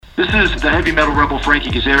This is the heavy metal rebel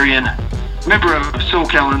Frankie Kazarian, member of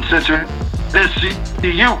SoCal Uncensored,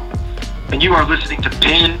 SCU, and you are listening to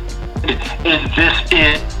Pin, and this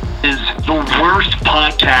is the worst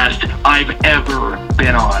podcast I've ever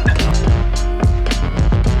been on.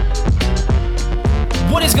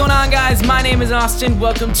 What is going on, guys? My name is Austin.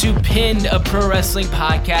 Welcome to Pinned, a pro wrestling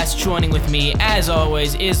podcast. Joining with me, as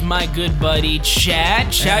always, is my good buddy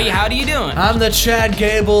Chad. Chad, how are you doing? I'm the Chad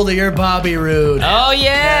Gable to your Bobby Roode. Oh,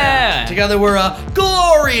 yeah. Together we're a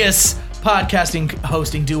glorious podcasting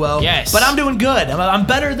hosting duo. Yes. But I'm doing good. I'm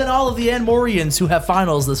better than all of the Anmorians who have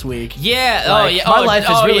finals this week. Yeah. My life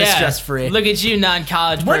is really stress-free. Look at you,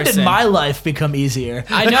 non-college person. When did my life become easier?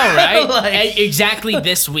 I know, right? Exactly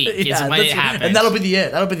this week is when it happens. And that'll be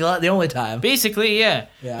That'll be the only time. Basically, yeah.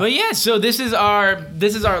 But yeah, so this is our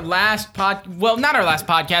last well, not our last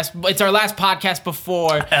podcast, but it's our last podcast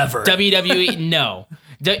before ever WWE. No.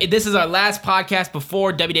 This is our last podcast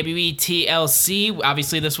before WWE TLC.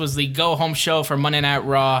 Obviously, this was the go-home show for Monday Night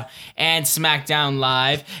Raw and SmackDown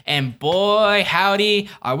Live. And boy, howdy,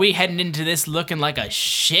 are we heading into this looking like a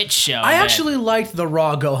shit show. I actually liked the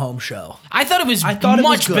Raw go-home show. I thought it was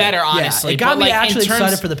much better, honestly. Yeah, it got me actually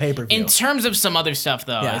excited for the pay-per-view. In terms of some other stuff,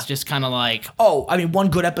 though, it's just kind of like... Oh, I mean, one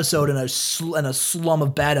good episode and a slum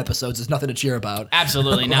of bad episodes is nothing to cheer about.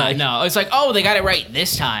 Absolutely not, no. It's like, oh, they got it right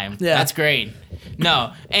this time. Yeah. That's great.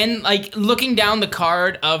 No, and like looking down the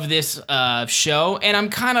card of this show, and I'm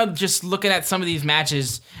kind of just looking at some of these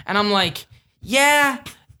matches, and I'm like, yeah,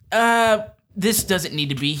 this doesn't need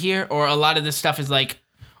to be here, or a lot of this stuff is like,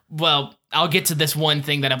 well, I'll get to this one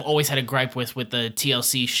thing that I've always had a gripe with the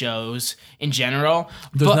TLC shows in general.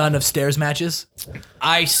 There's not enough stairs matches?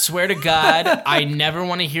 I swear to God, I never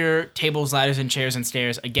want to hear tables, ladders, and chairs and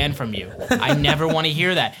stairs again from you. I never want to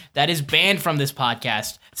hear that. That is banned from this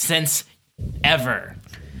podcast since ever.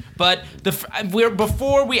 But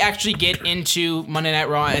before we actually get into Monday Night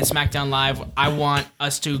Raw and SmackDown Live, I want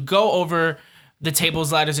us to go over the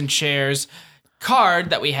tables, ladders, and chairs card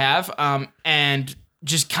that we have, and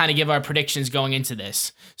just kind of give our predictions going into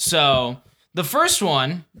this. So the first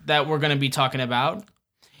one that we're going to be talking about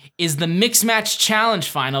is the Mixed Match Challenge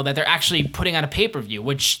final that they're actually putting on a pay-per-view,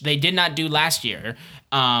 which they did not do last year.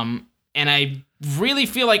 And I really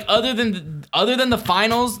feel like other than the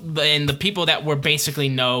finals and the people that were basically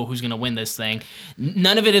know who's going to win this thing,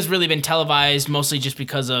 none of it has really been televised, mostly just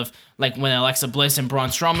because of like when Alexa Bliss and Braun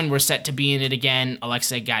Strowman were set to be in it again.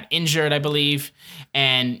 Alexa got injured, I believe,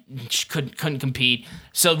 and she couldn't compete.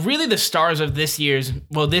 So really the stars of this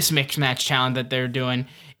Mixed Match Challenge that they're doing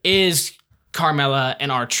is Carmella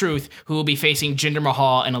and R-Truth, who will be facing Jinder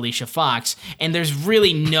Mahal and Alicia Fox. And there's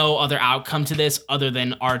really no other outcome to this other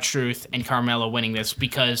than R-Truth and Carmella winning this,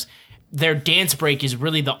 because their dance break is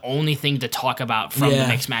really the only thing to talk about from the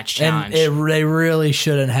Mixed Match Challenge. And they really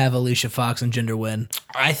shouldn't have Alicia Fox and Jinder win.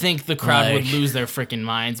 I think the crowd would lose their freaking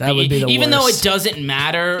minds. That would be the Even worst. though it doesn't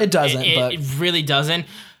matter. It doesn't, but... It really doesn't.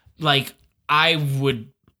 Like, I would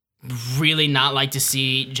really not like to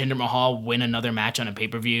see Jinder Mahal win another match on a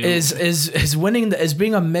pay-per-view. Is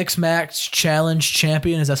being a Mixed Match Challenge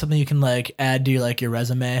champion, is that something you can like add to your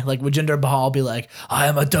resume? Like, would Jinder Mahal be like, I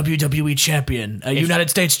am a WWE champion, a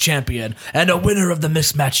United States champion, and a winner of the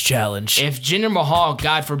Mixed Match Challenge? If Jinder Mahal,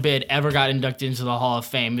 God forbid, ever got inducted into the Hall of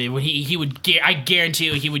Fame, he would. I guarantee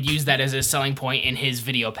you, he would use that as a selling point in his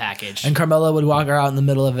video package. And Carmella would walk her out in the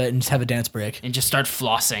middle of it and just have a dance break and just start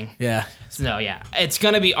flossing. Yeah. So yeah, it's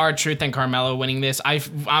gonna be R-Truth and Carmella winning this. I'm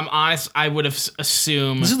honest. I would have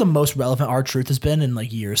assumed this is the most relevant R-Truth has been in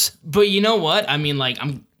like years. But you know what? I mean, like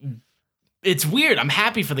it's weird. I'm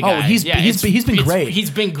happy for the guy. Oh, he's been great. He's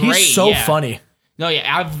been great. He's so funny. No,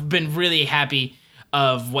 yeah, I've been really happy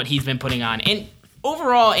of what he's been putting on, and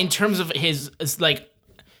overall, in terms of his like.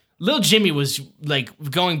 Lil Jimmy was like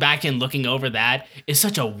going back and looking over that is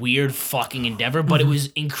such a weird fucking endeavor, but it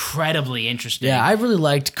was incredibly interesting. Yeah, I really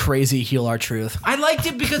liked crazy heel R-Truth. I liked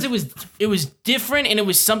it because it was different, and it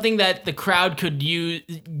was something that the crowd could use.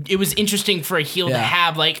 It was interesting for a heel to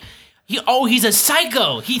have. Like, he's a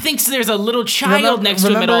psycho. He thinks there's a little child next to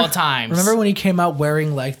him at all times. Remember when he came out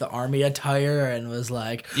wearing like the army attire and was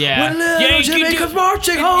like, when little Jimmy comes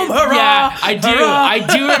marching home, hurrah! Yeah, I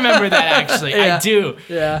do remember that actually. I do.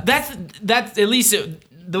 Yeah. That's at least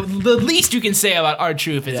the least you can say about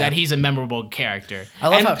R-Truth is that he's a memorable character. I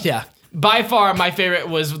love how By far, my favorite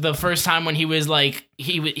was the first time when he was like,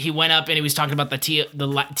 he went up and he was talking about the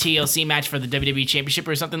TLC match for the WWE Championship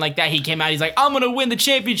or something like that. He came out, he's like, I'm going to win the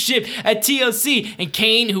championship at TLC. And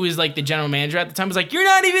Kane, who was like the general manager at the time, was like, you're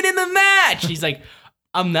not even in the match. He's like,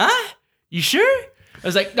 I'm not? You sure? I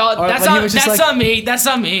was like, no, Or that's when he was just like- on me. That's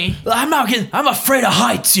on me. I'm afraid of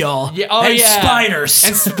heights, y'all. Yeah, oh and yeah. spiders.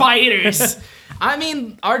 And spiders. I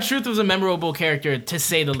mean, R-Truth was a memorable character to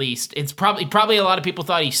say the least. It's probably a lot of people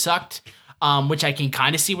thought he sucked, which I can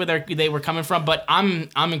kind of see where they were coming from. But I'm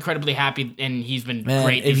incredibly happy, and he's been Man,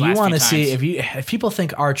 great. if These you last want few to see, times. if people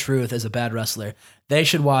think R-Truth is a bad wrestler, they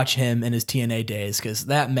should watch him in his TNA days because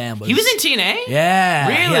that man was. He was in TNA. Yeah,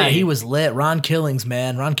 Really? Yeah, he was lit. Ron Killings,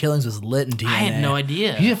 man. Ron Killings was lit in TNA. I had no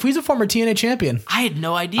idea. He's a former TNA champion. I had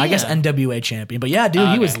no idea. I guess NWA champion, but yeah, dude,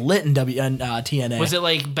 he was Okay. lit in TNA. Was it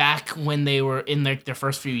like back when they were in their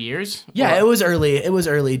first few years? Yeah, Or- it was early. It was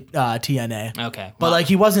early TNA. Okay, But well, like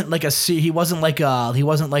he wasn't like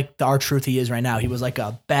the R-Truth he is right now. He was like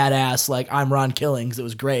a badass, like I'm Ron Killings. It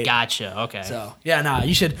was great. gotcha. Okay. So yeah, nah,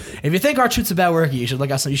 you should, if you think R-Truth's a bad worker, you should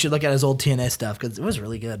look at his old TNA stuff because it was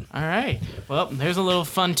really good. All right. Well, there's a little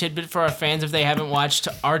fun tidbit for our fans if they haven't watched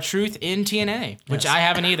R-Truth in TNA, which Yes. I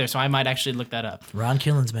haven't either, so I might actually look that up. Ron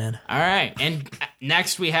Killings, man. All right. And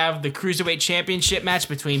next we have the Cruiserweight Championship match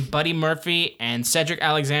between Buddy Murphy and Cedric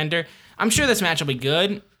Alexander. I'm sure this match will be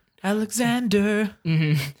good, Alexander.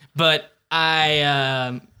 but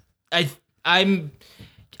I'm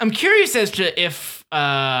curious as to if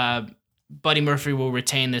Buddy Murphy will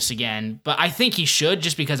retain this again, but I think he should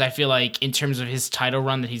just because I feel like in terms of his title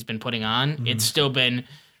run that he's been putting on, it's still been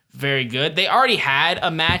very good. They already had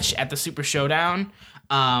a match at the Super Showdown,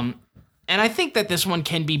 and I think that this one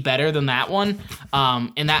can be better than that one.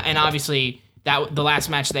 And obviously that the last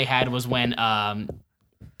match they had was when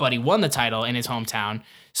Buddy won the title in his hometown.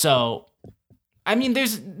 So I mean,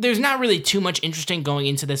 there's not really too much interesting going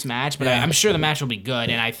into this match, but Yeah. I'm sure the match will be good.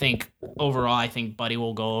 And I think overall, I think Buddy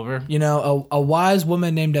will go over. You know, a wise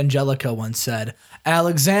woman named Angelica once said,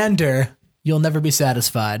 "Alexander, you'll never be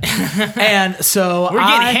satisfied." And so We're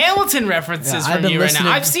getting Hamilton references Yeah, I've from been you right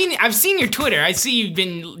now. listening- I've seen your Twitter. I see you've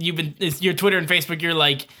been it's your Twitter and Facebook. You're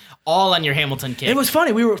like all on your Hamilton kick. It was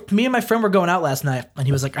funny. Me and my friend were going out last night, and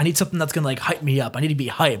he was like, "I need something that's gonna like hype me up. I need to be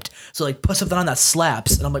hyped. So like, put something on that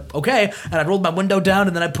slaps." And I'm like, "Okay." And I rolled my window down,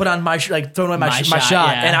 and then I put on thrown away my shot,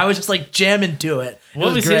 yeah. and I was just like jamming to it.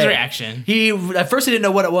 What was his great. reaction? He at first he didn't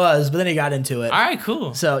know what it was, but then he got into it. All right,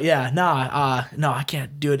 cool. So yeah, no, I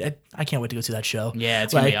can't do it. I can't wait to go see that show. Yeah,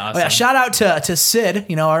 it's gonna be awesome. Oh yeah, shout out to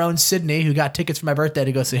Sid, our own Sydney, who got tickets for my birthday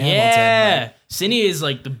to go see Hamilton. Yeah, Cindy is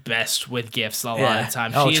like the best with gifts a lot of the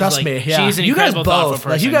time. Oh, She's trust like, me. Yeah. She's an you guys incredible, thoughtful both,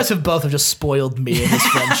 person. like you guys have just spoiled me in this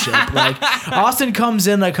friendship. Like Austin comes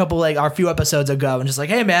in a couple our few episodes ago and just like,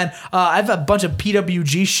 "Hey man, I have a bunch of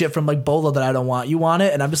PWG shit from like Bolo that I don't want. You want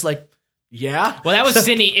it?" And I'm just like, "Yeah." Well, that was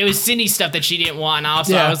Cindy. It was Cindy's stuff that she didn't want. And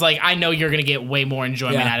also, Yeah. I was like, I know you're going to get way more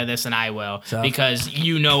enjoyment Yeah. out of this than I will So- because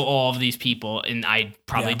you know all of these people, and I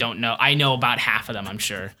probably Yeah. don't know. I know about half of them, I'm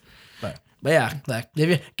sure. But yeah, like if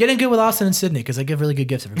you getting good with Austin and Sydney because they give really good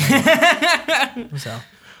gifts everybody. So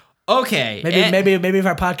Okay. maybe if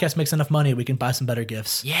our podcast makes enough money, we can buy some better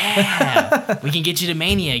gifts. Yeah. We can get you to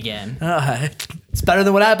Mania again. It's better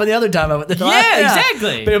than what happened the other time.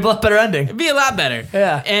 Exactly. Be a lot better ending. It'd be a lot better.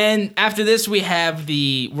 Yeah. And after this, we're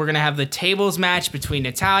gonna have the tables match between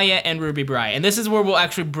Natalya and Ruby Riott, and this is where we'll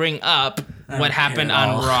actually bring up what happened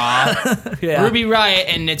on Raw. Yeah. Ruby Riott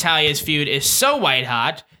and Natalya's feud is so white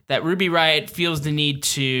hot that Ruby Riott feels the need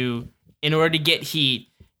to, in order to get heat,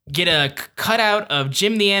 get a cutout of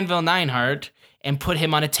Jim the Anvil Neidhart and put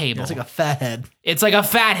him on a table. It's like a fat head. It's like a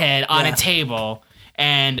fat head on Yeah. a table.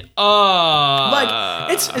 And Is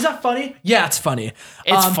that funny? Yeah, it's funny.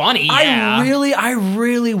 It's funny, yeah. I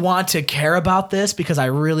really want to care about this because I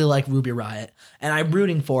really like Ruby Riott and I'm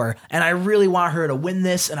rooting for her and I really want her to win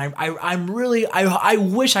this and I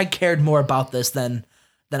wish I cared more about this than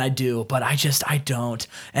I do, but I don't.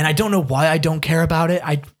 And I don't know why I don't care about it.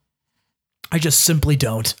 I just simply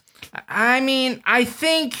don't. I mean, I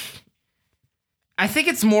think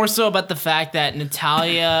it's more so about the fact that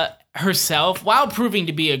Natalya herself, while proving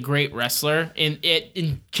to be a great wrestler,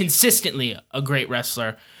 in consistently a great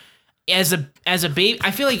wrestler, as a baby,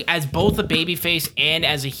 I feel like as both a babyface and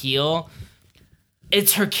as a heel,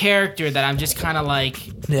 it's her character that I'm just kind of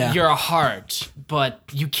like, Yeah. you're a heart, but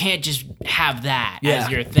you can't just have that Yeah, as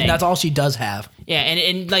your thing. and that's all she does have. Yeah,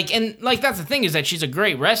 and that's the thing is that she's a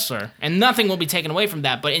great wrestler, and nothing will be taken away from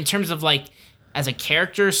that. But in terms of like as a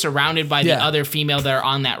character surrounded by the Yeah. other female that are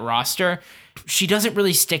on that roster, she doesn't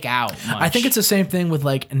really stick out much. I think it's the same thing with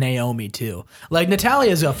like Naomi too. Like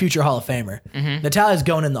Natalya is a future Hall of Famer. Mm-hmm. Natalya's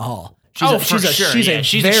going in the Hall. She's Oh, a, for she's sure, a, she's yeah. a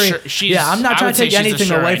She's a very sure- she's- yeah. I'm not I trying would to say take she's a anything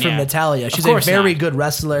sure away in, from yeah. Natalia. Of She's a course very not. good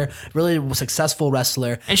wrestler, really successful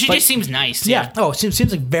wrestler, And she But- just seems nice. yeah. Oh, seems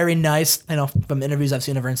like very nice. You know, from interviews I've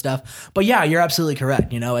seen of her and stuff. But yeah, you're absolutely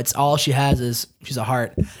correct. You know, it's all she has is she's a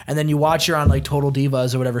heart. And then you watch her on like Total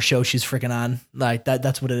Divas or whatever show she's freaking on. Like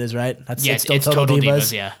that's what it is, right? That's Yeah, it's still it's Total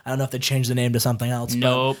Divas, yeah. I don't know if they changed the name to something else.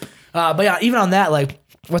 Nope. But yeah, even on that, like,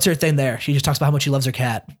 what's her thing there? She just talks about how much she loves her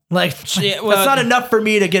cat. Like, well, that's not enough for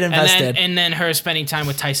me to get invested. And then her spending time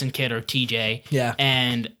with Tyson Kidd or TJ. Yeah.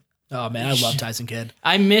 And Oh man, I love Tyson Kidd.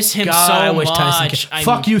 I miss him God, so I wish much. Tyson Kidd.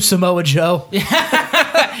 Fuck you, Samoa Joe.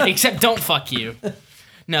 Except don't fuck you.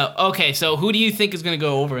 No. Okay. So who do you think is going to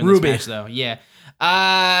go over in Ruby. this match, though? Yeah.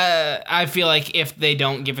 I feel like if they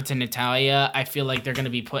don't give it to Natalia, I feel like they're going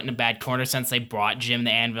to be put in a bad corner since they brought Jim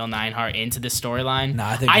the Anvil Neidhart into this storyline. No,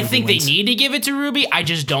 I think Ruby they wins. need to give it to Ruby. I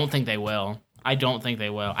just don't think they will. I don't think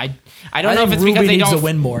they will. I don't I know if think it's Ruby because they needs don't to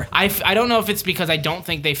win more. I don't know if it's because I don't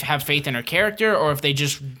think they have faith in her character, or if they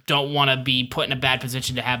just don't want to be put in a bad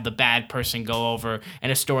position to have the bad person go over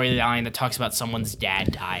in a storyline that talks about someone's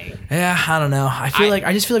dad dying. Yeah, I don't know. I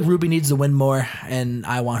just feel like Ruby needs to win more, and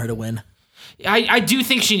I want her to win. I do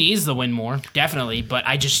think she needs the win more, definitely, but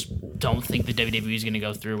I just don't think the WWE is going to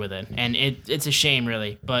go through with it, and it's a shame,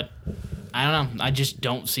 really. But I don't know. I just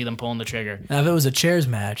don't see them pulling the trigger. Now, if it was a chairs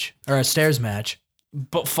match or a stairs match,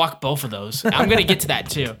 But fuck both of those. I'm gonna get to that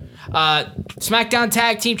too. SmackDown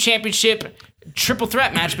Tag Team Championship triple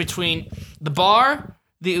threat match between The Bar,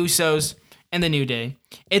 The Usos, and The New Day.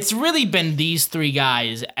 It's really been these three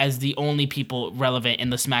guys as the only people relevant in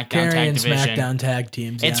the SmackDown Tag carrying Division. SmackDown tag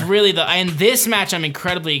teams. It's yeah. really and this match I'm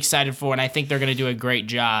incredibly excited for, and I think they're gonna do a great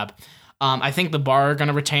job. I think The Bar are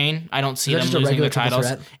gonna retain. I don't see Is that them just a losing regular the triple titles.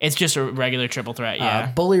 threat? It's just a regular triple threat.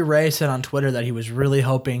 Yeah. Bully Ray said on Twitter that he was really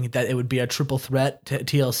hoping that it would be a triple threat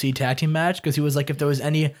TLC tag team match because he was like, if there was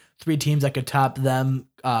any three teams that could top them,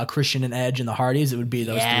 Christian and Edge and the Hardys, it would be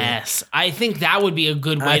those three. Yes, I think that would be a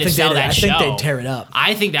good And way to sell that show. I think they'd tear it up.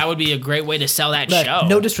 I think that would be a great way to sell that Look, show.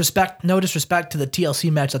 no disrespect to the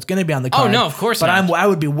TLC match that's going to be on the card. no, of course but not. I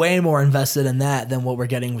would be way more invested in that than what we're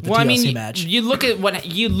getting with the TLC match. You look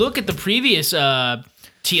at the previous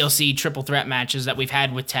TLC triple threat matches that we've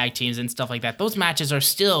had with tag teams and stuff like that. Those matches are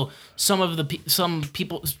still some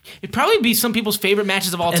people's favorite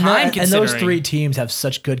matches of all time. And considering those three teams have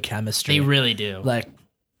such good chemistry. they really do. Like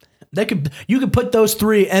you could put those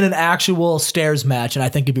three in an actual stairs match, and I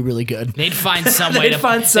think it'd be really good. They'd find some way. They'd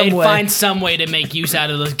find some way to make use out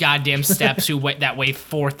of those goddamn steps that weigh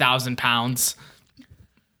 4,000 pounds.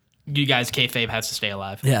 You guys, kayfabe has to stay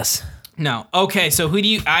alive. Yes. No. Okay, so who do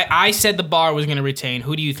you... I said The Bar was going to retain.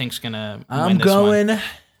 Who do you think's going to win I'm this one? going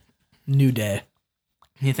New Day.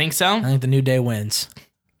 You think so? I think the New Day wins.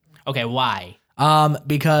 Okay, why?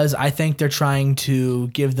 Because I think they're trying to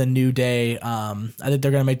give the New Day. I think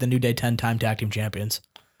they're going to make the New Day 10-time tag team champions.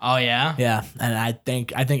 Oh, yeah? Yeah, and I think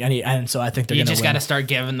they're You going to. just got to start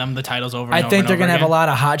giving them the titles over and I over think and they're over going to have a again. lot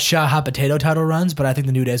of hot potato title runs, but I think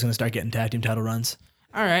the New Day is going to start getting tag team title runs.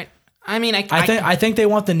 All right. I mean, I think they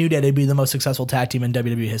want the New Day to be the most successful tag team in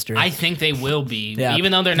WWE history. I think they will be. Yeah.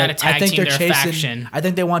 Even though they're not a tag team, they're a faction. I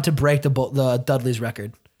think they want to break the Dudley's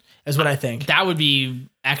record. Is what I think. That would be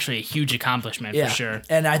actually a huge accomplishment for sure.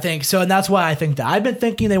 And I think so, and that's why I think that I've been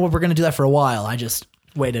thinking they were going to do that for a while. I just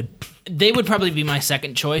waited. They would probably be my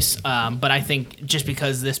second choice, but I think just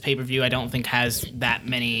because this pay-per-view I don't think has that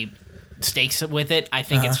many stakes with it, I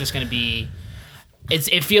think it's just going to be...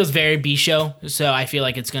 It feels very B-show, so I feel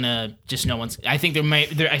like it's going to just no one's... I think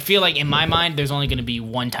I feel like in my mind there's only going to be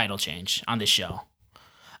one title change on this show.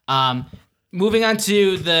 Moving on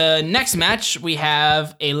to the next match, we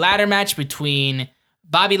have a ladder match between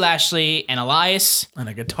Bobby Lashley and Elias. And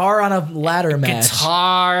a guitar on a ladder match.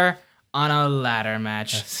 Guitar on a ladder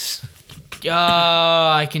match. Oh,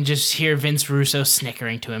 I can just hear Vince Russo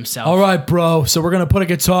snickering to himself. All right, bro. So we're going to put a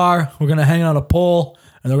guitar, we're going to hang it on a pole,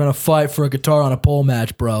 and they're going to fight for a guitar on a pole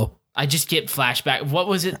match, bro. I just get flashback. What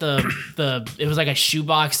was it? It was like a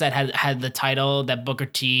shoebox that had the title that Booker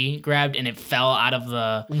T grabbed, and it fell out of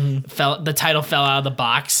the title fell out of the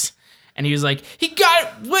box, and he was like, he got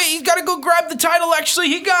it. Wait, he's got to go grab the title. Actually,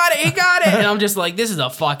 he got it. And I'm just like, this is a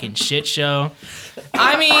fucking shit show.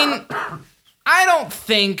 I mean, I don't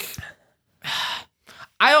think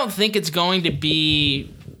it's going to be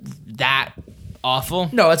that awful.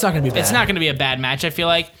 No, it's not going to be bad. It's not going to be a bad match. I feel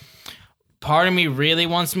like. Part of me really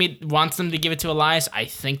wants them to give it to Elias. I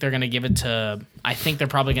think they're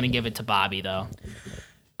probably gonna give it to Bobby though.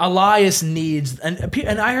 Elias needs, and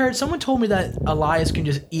I heard someone told me that Elias can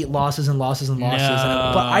just eat losses and losses and losses,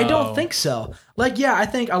 No. but I don't think so. Like, yeah, I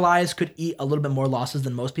think Elias could eat a little bit more losses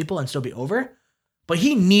than most people and still be over. but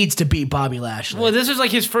he needs to beat Bobby Lashley. Well, this was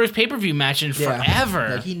like his first pay-per-view match in forever.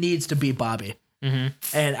 Like, he needs to beat Bobby. And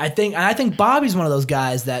I think Bobby's one of those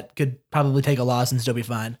guys that could probably take a loss and still be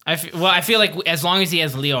fine. I feel like as long as he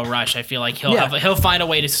has Leo Rush, I feel like he'll find a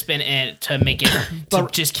way to spin it to make it to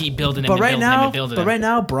just keep building him. But right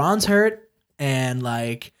now, Braun's hurt, and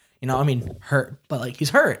like hurt, but like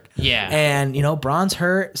he's hurt. Yeah, and Braun's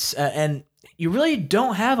hurt, and you really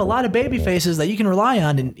don't have a lot of baby faces that you can rely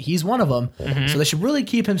on, and he's one of them. So they should really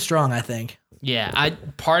keep him strong, I think. Yeah,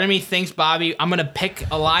 part of me thinks Bobby. I'm gonna pick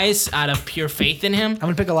Elias out of pure faith in him. I'm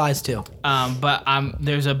gonna pick Elias too. But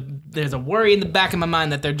there's a worry in the back of my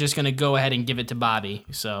mind that they're just gonna go ahead and give it to Bobby.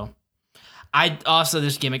 So,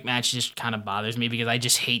 this gimmick match just kind of bothers me because I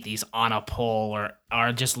just hate these on a pole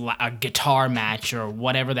or just a guitar match or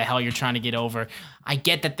whatever the hell you're trying to get over. I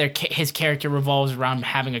get that his character revolves around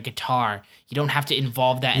having a guitar. You don't have to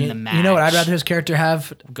involve that in the match. You know what I'd rather his character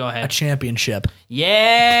have? Go ahead. A championship.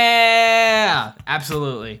 Yeah,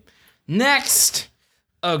 absolutely. Next,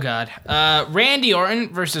 oh god, Randy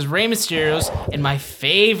Orton versus Rey Mysterio in my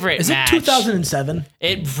favorite match. Is it 2007?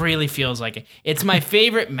 It really feels like it. It's my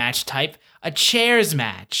favorite match type, a chairs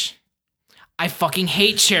match. I fucking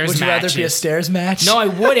hate chairs matches. Would you rather be a stairs match? No, I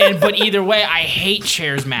wouldn't, but either way, I hate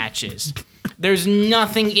chairs matches. There's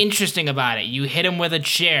nothing interesting about it. You hit him with a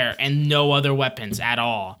chair and no other weapons at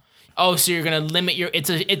all. Oh, so you're gonna limit your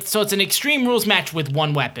it's an Extreme Rules match with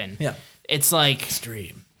one weapon. Yeah. It's like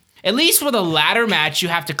Extreme. At least with a ladder match, you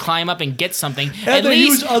have to climb up and get something. And they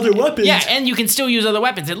use other weapons. Yeah, and you can still use other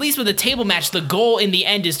weapons. At least with a table match, the goal in the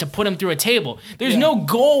end is to put him through a table. There's no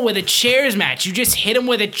goal with a chairs match. You just hit him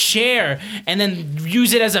with a chair and then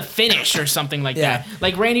use it as a finish or something like that.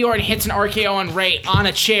 Like Randy Orton hits an RKO on Ray on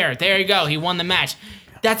a chair. There you go. He won the match.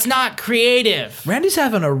 That's not creative. Randy's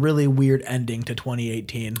having a really weird ending to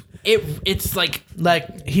 2018. It's like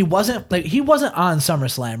he wasn't on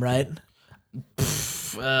SummerSlam, right?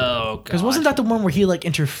 Oh god. Because wasn't that the one where he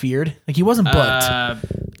interfered? Like he wasn't booked. I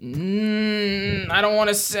don't want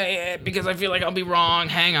to say it because I feel like I'll be wrong.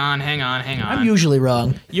 Hang on. I'm usually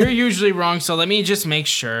wrong. You're usually wrong, so let me just make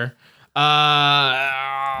sure.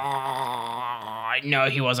 No,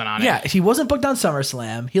 he wasn't on it. Yeah, he wasn't booked on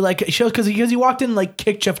SummerSlam. He shows because he walked in and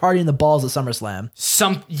kicked Jeff Hardy in the balls at SummerSlam.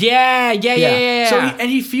 Yeah. So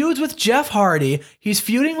he feuds with Jeff Hardy. He's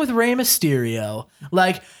feuding with Rey Mysterio.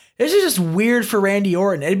 This is just weird for Randy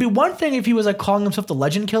Orton. It'd be one thing if he was calling himself the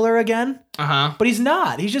Legend Killer again. But he's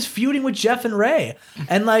not. He's just feuding with Jeff and Ray.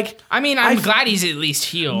 And I'm glad he's at least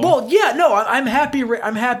heel. Well, yeah, no, I'm happy.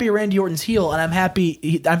 I'm happy Randy Orton's heel, and I'm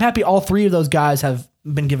happy all three of those guys have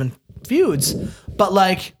been given feuds.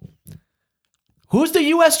 But who's the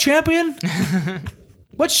U.S. champion?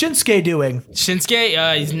 What's Shinsuke doing?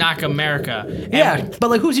 Shinsuke, he's Nakamura.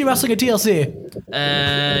 But who's he wrestling at TLC?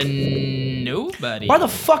 Nobody. Why the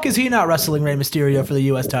fuck is he not wrestling Rey Mysterio for the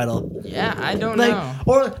U.S. title? Yeah, I don't know.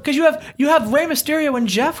 Or because you have Rey Mysterio and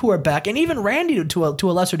Jeff who are back, and even Randy to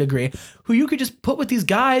a lesser degree, who you could just put with these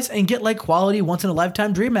guys and get quality once in a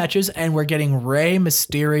lifetime dream matches, and we're getting Rey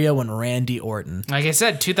Mysterio and Randy Orton. Like I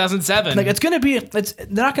said, 2007. They're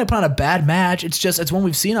not gonna put on a bad match. It's one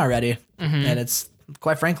we've seen already, and it's.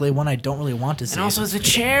 Quite frankly, one I don't really want to see. And also, it's a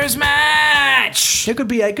chairs match. It could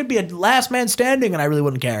be a last man standing, and I really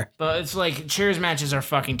wouldn't care. But it's chairs matches are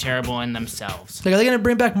fucking terrible in themselves. Are they gonna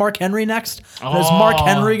bring back Mark Henry next? Is Mark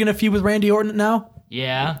Henry gonna feud with Randy Orton now?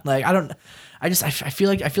 Yeah. I feel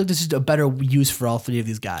like this is a better use for all three of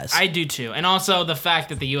these guys. I do too. And also the fact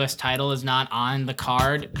that the US title is not on the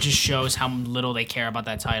card just shows how little they care about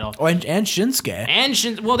that title. Oh, and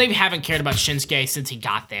Shinsuke. Well, they haven't cared about Shinsuke since he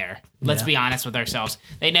got there. Let's be honest with ourselves.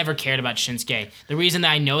 They never cared about Shinsuke. The reason that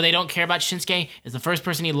I know they don't care about Shinsuke is the first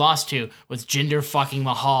person he lost to was Jinder fucking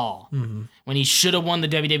Mahal. Mm-hmm. When he should have won the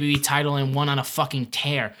WWE title and won on a fucking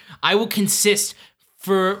tear. I will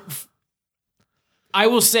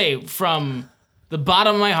say from the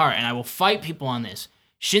bottom of my heart, and I will fight people on this,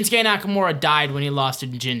 Shinsuke Nakamura died when he lost to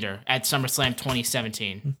Jinder at SummerSlam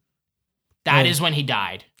 2017. That is when he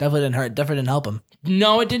died. Definitely didn't hurt. Definitely didn't help him.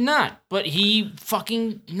 No, it did not. But he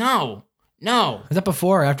fucking... No. Was that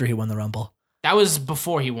before or after he won the Rumble? That was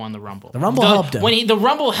before he won the Rumble. The Rumble helped him. The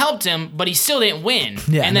Rumble helped him, but he still didn't win.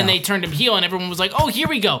 Yeah, and then they turned him heel, and everyone was like, oh, here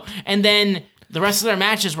we go. And then... the rest of their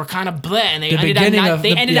matches were kind of bleh, and they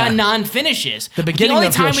ended on non-finishes. The only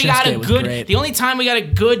time we got a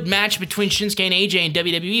good match between Shinsuke and AJ in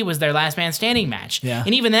WWE was their Last Man Standing match. Yeah.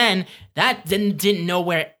 And even then, that didn't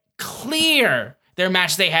nowhere clear their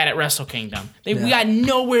match they had at Wrestle Kingdom. We got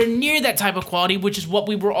nowhere near that type of quality, which is what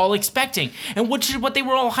we were all expecting, and which is what they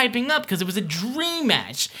were all hyping up because it was a dream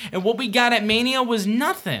match. And what we got at Mania was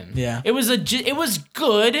nothing. Yeah. It was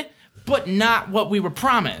good. but not what we were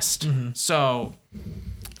promised. So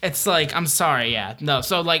it's like, I'm sorry, yeah. No,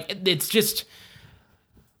 so like, it's just...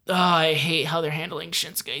 Oh, I hate how they're handling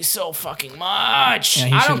Shinsuke so fucking much.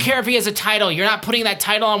 Yeah, I don't care if he has a title. You're not putting that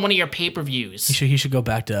title on one of your pay-per-views. He should go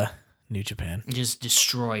back to New Japan. Just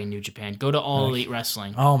destroy New Japan. Go to All Elite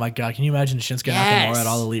Wrestling. Oh my god, can you imagine Shinsuke Nakamura at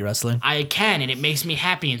All Elite Wrestling? I can, and it makes me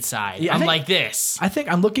happy inside. Yeah, I'm like this. I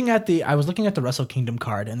was looking at the Wrestle Kingdom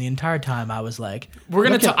card, and the entire time I was like,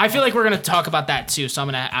 I feel like we're gonna talk about that too. So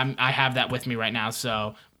I have that with me right now.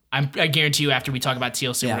 So I guarantee you, after we talk about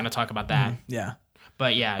TLC, we're gonna talk about that. Yeah.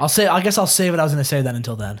 But yeah, I guess I'll save what I was gonna say then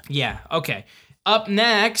until then. Yeah. Okay. Up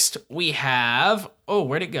next, we have. Oh,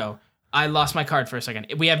 where'd it go? I lost my card for a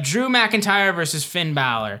second. We have Drew McIntyre versus Finn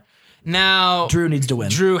Balor. Now, Drew needs to win.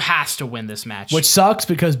 Drew has to win this match. Which sucks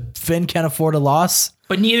because Finn can't afford a loss.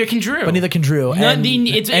 But neither can Drew. Drew.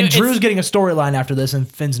 And Drew's getting a storyline after this, and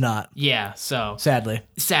Finn's not. Yeah, so... Sadly,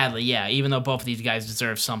 yeah, even though both of these guys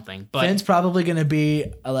deserve something. But Finn's probably going to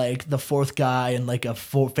be, like, the fourth guy in, like, a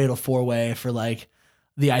fatal four-way for, like,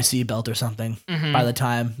 the IC belt or something by the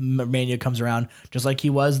time Mania comes around. Just like he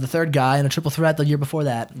was the third guy in a triple threat the year before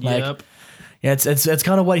that. Like, yep. Yeah, it's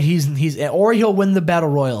kind of what he's or he'll win the Battle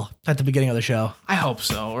Royal at the beginning of the show. I hope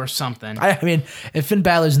so, or something. I mean, if Finn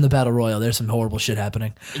Balor's in the Battle Royal, there's some horrible shit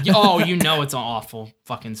happening. Oh, you know it's an awful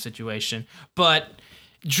fucking situation. But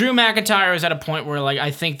Drew McIntyre is at a point where, like,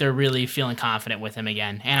 I think they're really feeling confident with him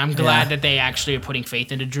again. And I'm glad that they actually are putting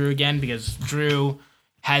faith into Drew again, because Drew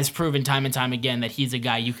has proven time and time again that he's a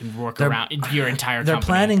guy you can work around your entire company. They're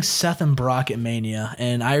planning Seth and Brock at Mania,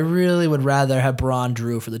 and I really would rather have Braun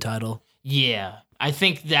Drew for the title. Yeah, I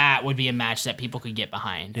think that would be a match that people could get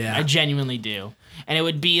behind. Yeah. I genuinely do. And it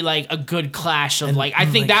would be like a good clash of I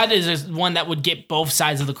think that is one that would get both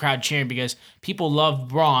sides of the crowd cheering, because people love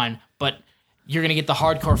Braun, but you're going to get the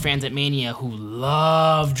hardcore fans at Mania who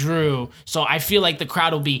love Drew. So I feel like the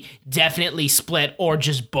crowd will be definitely split, or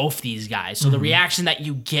just both these guys. So the reaction that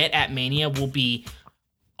you get at Mania will be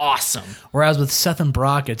awesome. Whereas with Seth and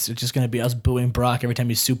Brock, it's just going to be us booing Brock every time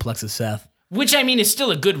he suplexes Seth. Which, I mean, is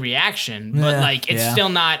still a good reaction, but like it's still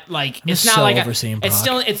not like it's not so like overseeing Brock.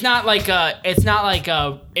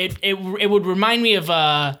 It would remind me of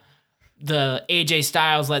the AJ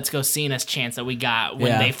Styles "Let's Go Cena's" chance that we got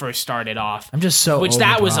when they first started off. I'm just so which over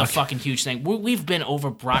that was a Brock. fucking huge thing. We've been over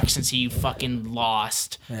Brock since he fucking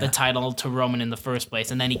lost the title to Roman in the first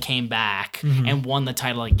place, and then he came back and won the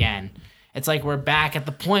title again. It's like we're back at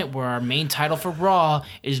the point where our main title for Raw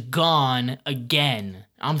is gone again.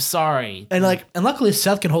 I'm sorry. And luckily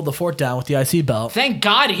Seth can hold the fort down with the IC belt. Thank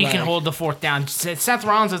God he can hold the fort down. Seth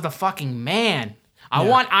Rollins is the fucking man.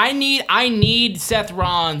 I need Seth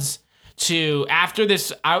Rollins to after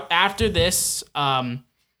this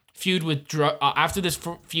feud with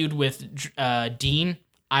Dean.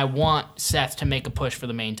 I want Seth to make a push for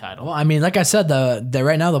the main title. Well, I mean, like I said, the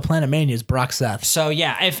right now the Planet Mania is Brock Seth. So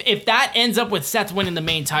yeah, if that ends up with Seth winning the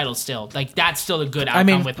main title, still like that's still a good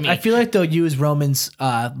outcome with me. I feel like they'll use Roman's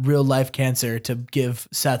real life cancer to give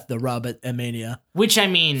Seth the rub at Mania. Which, I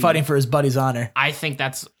mean, fighting for his buddy's honor. I think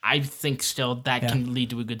still that can lead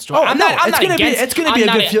to a good story. Oh, I'm not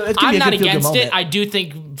against it. I do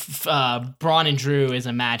think Braun and Drew is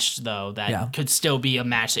a match though that could still be a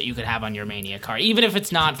match that you could have on your Mania card, even if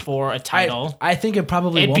it's not for a title. I think it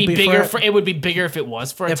probably won't be bigger. It would be bigger if it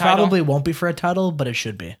was for a title. It probably won't be for a title, but it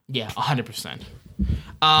should be. Yeah, 100%.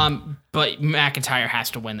 But McIntyre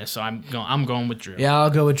has to win this, so I'm going with Drew. Yeah, I'll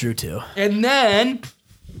go with Drew too. And then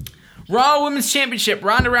Raw Women's Championship,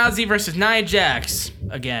 Ronda Rousey versus Nia Jax.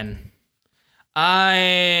 Again.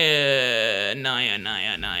 Nia.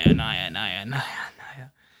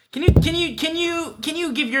 Can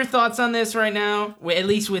you give your thoughts on this right now? At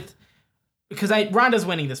least because Ronda's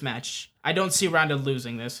winning this match. I don't see Ronda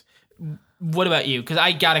losing this. What about you? Because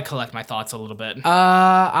I gotta collect my thoughts a little bit.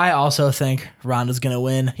 I also think Ronda's gonna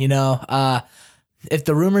win. You know, if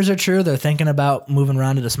the rumors are true, they're thinking about moving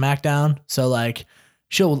Ronda to SmackDown. So like,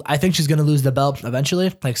 I think she's gonna lose the belt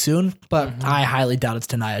eventually, like soon. But I highly doubt it's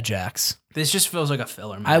to Nia Jax. This just feels like a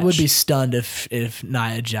filler match. I would be stunned if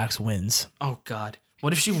Nia Jax wins. Oh God.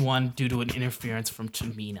 What if she won due to an interference from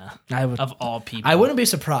Tamina? Of all people. I wouldn't be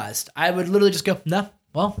surprised. I would literally just go, no,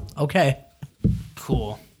 well, okay.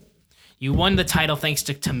 Cool. You won the title thanks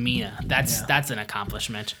to Tamina. That's an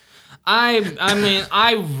accomplishment. I mean,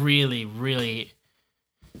 I really, really...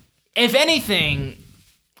 If anything,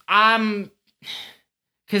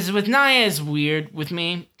 because with Nia is weird with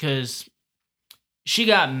me, because she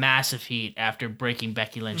got massive heat after breaking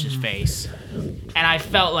Becky Lynch's face. And I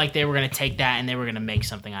felt like they were going to take that and they were going to make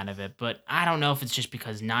something out of it. But I don't know if it's just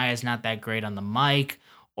because Nia's not that great on the mic,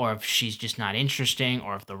 or if she's just not interesting,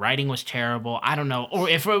 or if the writing was terrible. I don't know. Or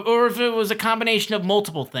if it was a combination of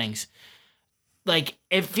multiple things. Like,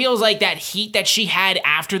 it feels like that heat that she had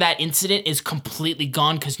after that incident is completely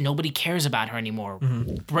gone because nobody cares about her anymore.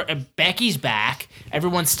 Becky's back.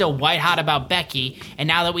 Everyone's still white hot about Becky. And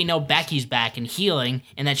now that we know Becky's back and healing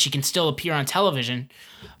and that she can still appear on television,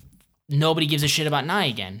 nobody gives a shit about Nia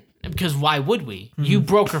again. Because why would we? You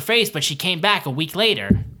broke her face, but she came back a week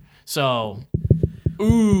later. So,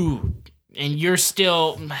 ooh. And you're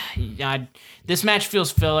still... this match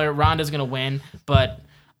feels filler. Ronda's going to win, but...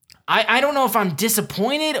 I don't know if I'm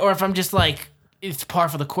disappointed or if I'm just like, it's par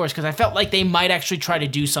for the course, because I felt like they might actually try to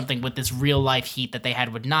do something with this real life heat that they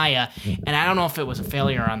had with Nia, and I don't know if it was a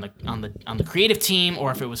failure on the creative team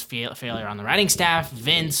or if it was failure on the writing staff,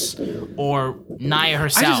 Vince, or Nia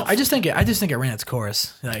herself. I just think it ran its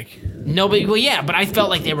course. Like nobody, well, yeah, but I felt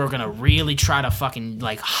like they were gonna really try to fucking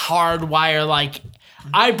like hardwire like.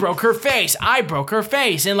 I broke her face,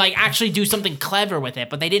 and like actually do something clever with it,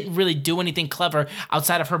 but they didn't really do anything clever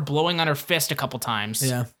outside of her blowing on her fist a couple times.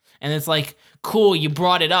 Yeah. And it's like, cool, you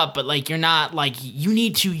brought it up, but like you're not like, you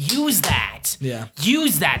need to use that. Yeah.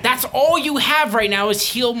 Use that. That's all you have right now is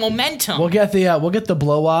heel momentum. We'll get the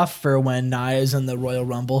blow off for when Nia's in the Royal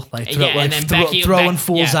Rumble, like, throwing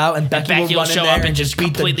fools out, and Becky will run in there and just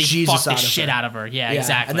beat the Jesus fuck the shit out of her. Yeah,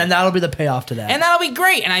 exactly. And then that'll be the payoff to that. And that'll be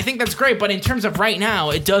great, and I think that's great. But in terms of right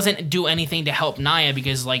now, it doesn't do anything to help Nia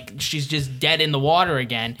because like she's just dead in the water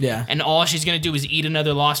again. Yeah. And all she's gonna do is eat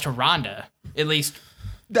another loss to Ronda. At least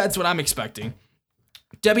that's what I'm expecting.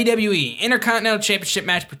 WWE Intercontinental Championship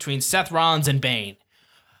match between Seth Rollins and Bane.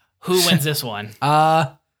 Who wins this one?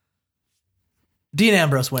 Dean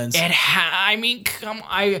Ambrose wins. I mean,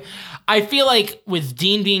 I feel like with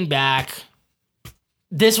Dean being back,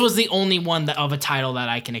 this was the only one of a title that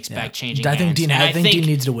I can expect changing. I think Dean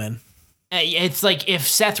needs to win. It's like if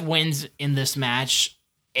Seth wins in this match,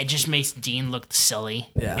 it just makes Dean look silly.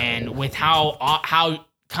 Yeah. And with how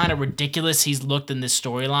kind of ridiculous he's looked in this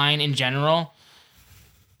storyline in general,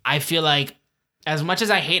 I feel like as much as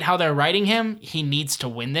I hate how they're writing him, he needs to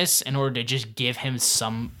win this in order to just give him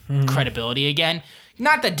some credibility again.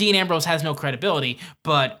 Not that Dean Ambrose has no credibility,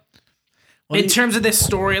 but in terms of this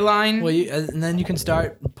storyline... and then you can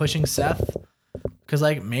start pushing Seth, because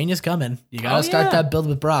like Mania's coming. You gotta start that build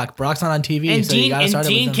with Brock. Brock's not on TV, and so you gotta start it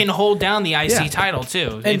with him. Dean can hold down the IC title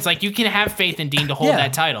too. It's like you can have faith in Dean to hold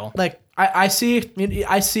that title. Like I see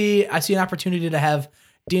an opportunity to have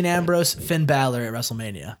Dean Ambrose, Finn Balor at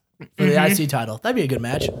WrestleMania for the IC title. That'd be a good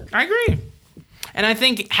match. I agree. And I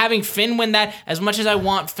think having Finn win that, as much as I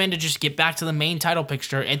want Finn to just get back to the main title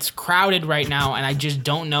picture, it's crowded right now, and I just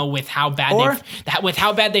don't know with how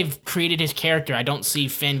bad they've created his character. I don't see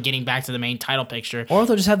Finn getting back to the main title picture. Or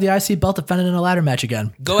they'll just have the IC belt defended in a ladder match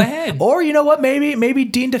again. Go ahead. Or you know what? Maybe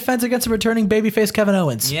Dean defends against a returning babyface Kevin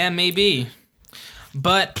Owens. Yeah, maybe.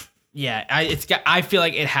 But yeah, I feel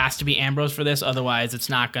like it has to be Ambrose for this, otherwise it's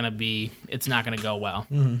not gonna go well.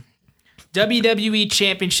 Mm-hmm. WWE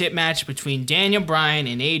Championship match between Daniel Bryan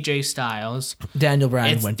and AJ Styles. Daniel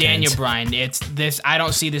Bryan wins. wins. Daniel Bryan. It's this. I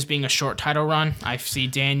don't see this being a short title run. I see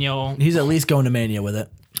Daniel. He's at least going to Mania with it.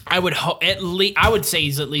 I would say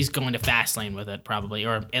he's at least going to Fastlane with it, probably,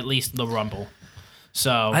 or at least the Rumble.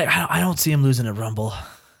 So I don't see him losing a Rumble.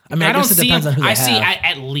 I mean, I guess it depends on who they have. See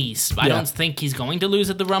at least. I don't think he's going to lose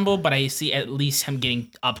at the Rumble, but I see at least him getting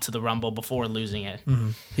up to the Rumble before losing it.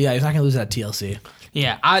 Mm-hmm. Yeah, he's not going to lose that TLC.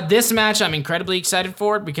 Yeah, this match I'm incredibly excited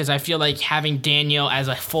for it because I feel like having Daniel as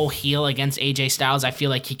a full heel against AJ Styles, I feel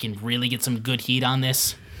like he can really get some good heat on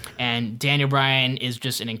this. And Daniel Bryan is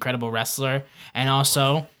just an incredible wrestler. And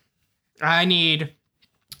also, I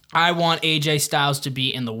want AJ Styles to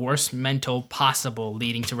be in the worst mental possible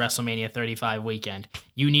leading to WrestleMania 35 weekend.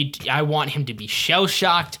 I want him to be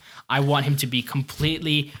shell-shocked. I want him to be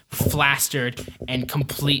completely flastered and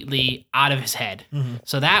completely out of his head. Mm-hmm.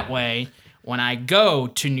 So that way, when I go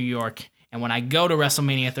to New York and when I go to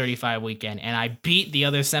WrestleMania 35 weekend and I beat the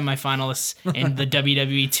other semifinalists in the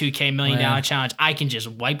WWE 2K $1 Million Challenge, I can just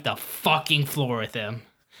wipe the fucking floor with him.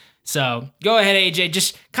 So go ahead, AJ.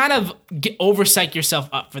 Just kind of oversight yourself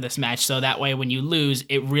up for this match, so that way when you lose,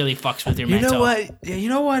 it really fucks with your mental. You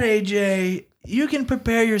know what, AJ? You can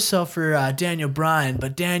prepare yourself for Daniel Bryan,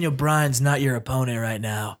 but Daniel Bryan's not your opponent right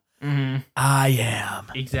now. Mm-hmm. I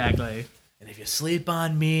am. Exactly. And if you sleep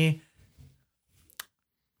on me,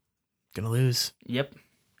 gonna lose. Yep.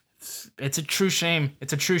 It's a true shame.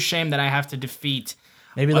 It's a true shame that I have to defeat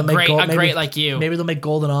maybe they'll make great like you. Maybe they'll make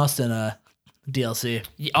Golden Austin DLC.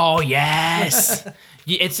 Oh yes.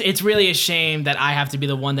 It's really a shame that I have to be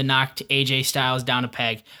the one that knocked AJ Styles down a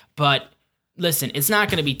peg. But Listen, it's not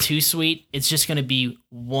going to be too sweet. It's just going to be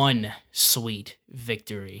one sweet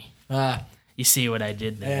victory. You see what I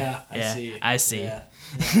did there? Yeah, I see. Yeah.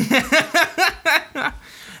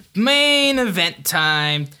 Main event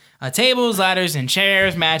time. A tables, ladders, and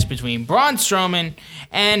chairs match between Braun Strowman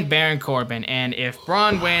and Baron Corbin. And if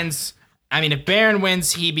Baron wins,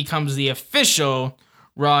 he becomes the official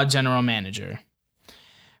Raw general manager.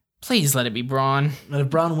 Please let it be Braun. And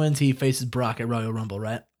if Braun wins, he faces Brock at Royal Rumble,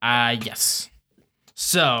 right? Yes.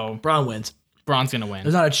 So Braun wins. Braun's gonna win.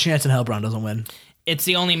 There's not a chance in hell Braun doesn't win. It's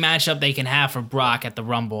the only matchup they can have for Brock at the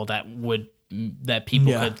Rumble that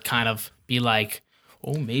people could kind of be like,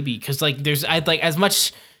 oh, maybe, because there's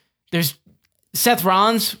Seth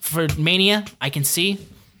Rollins for Mania I can see.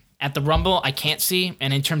 At the Rumble I can't see,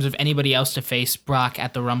 and in terms of anybody else to face Brock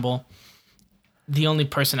at the Rumble, the only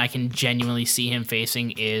person I can genuinely see him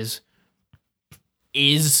facing is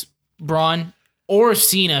Braun or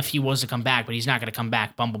Cena if he was to come back, but he's not going to come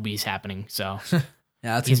back. Bumblebee's happening, so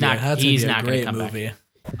Yeah, he's not going to come movie. back.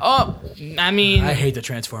 Oh, I mean, I hate the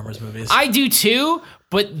Transformers movies. I do too,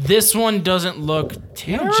 but this one doesn't look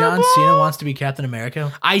terrible. John Cena wants to be Captain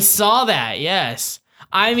America. I saw that, yes.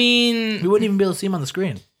 I mean, We wouldn't even be able to see him on the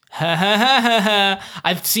screen.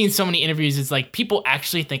 I've seen so many interviews. It's like people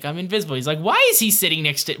actually think I'm invisible. He's like, why is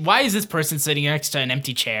this person sitting next to an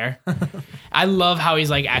empty chair? I love how he's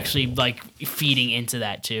like actually like feeding into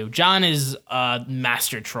that too. John is a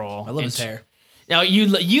master troll. I love his hair. No, you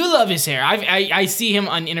love his hair. I see him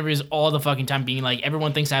on interviews all the fucking time, being like,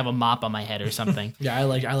 everyone thinks I have a mop on my head or something. Yeah, I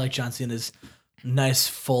like John Cena's nice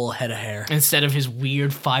full head of hair. Instead of his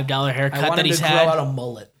weird $5 haircut I want that him he's to had. grow out a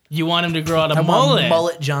mullet. You want him to grow out a I mullet. want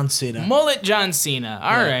mullet John Cena. Mullet John Cena.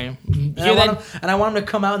 All right. And I want him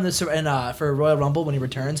to come out for Royal Rumble when he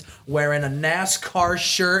returns wearing a NASCAR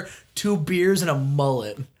shirt, 2 beers, and a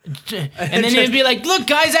mullet. And then he'd be like, "Look,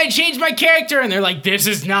 guys, I changed my character," and they're like, "This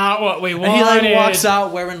is not what we wanted." And he walks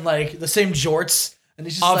out wearing the same jorts, and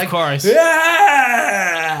he's just Of course.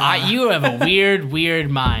 Yeah! You have a weird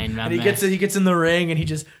mind, man. And he gets in the ring and he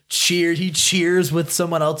just cheers. He cheers with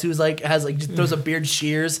someone else who's just throws a beard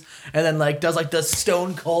cheers, and then does the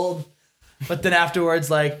Stone Cold, but then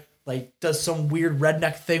afterwards does some weird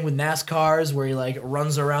redneck thing with NASCARs where he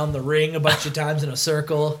runs around the ring a bunch of times in a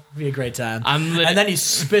circle. It'd be a great time. And then he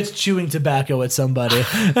spits chewing tobacco at somebody.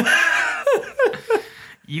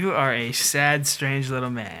 You are a sad, strange little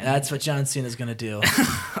man. That's what John Cena's gonna do.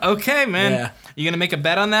 Okay, man. Yeah. You gonna make a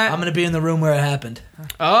bet on that? I'm gonna be in the room where it happened.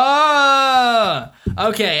 Oh,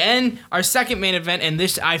 okay. And our second main event, and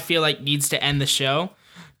this I feel like needs to end the show.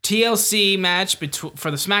 TLC match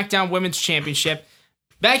for the SmackDown Women's Championship.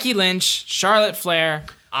 Becky Lynch, Charlotte Flair,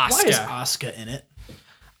 Asuka. Why is Asuka in it?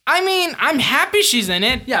 I mean, I'm happy she's in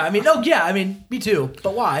it. Yeah, me too.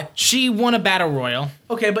 But why? She won a battle royal.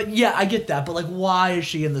 Okay, but yeah, I get that. But why is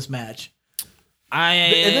she in this match?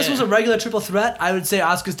 If this was a regular triple threat, I would say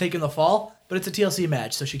Asuka's taking the fall. But it's a TLC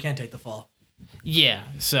match, so she can't take the fall. Yeah.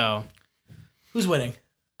 So who's winning?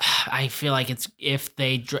 I feel like it's if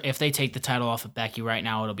they take the title off of Becky right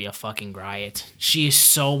now, it'll be a fucking riot. She is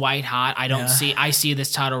so white hot. I see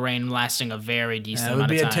this title reign lasting a very decent amount of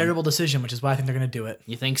time. It would be a terrible decision, which is why I think they're going to do it.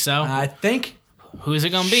 You think so? I think. Who's it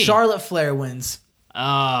going to be? Charlotte Flair wins.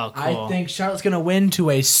 Oh, cool. I think Charlotte's going to win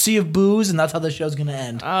to a sea of booze, and that's how the show's going to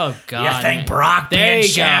end. Oh, God. You think Brock being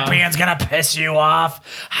champion's going to piss you off?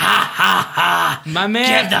 Ha, ha, ha. My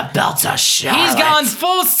man. Give the belt to Charlotte. He's gone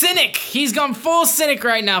full cynic. He's gone full cynic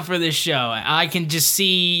right now for this show. I can just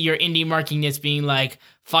see your indie markiness being like,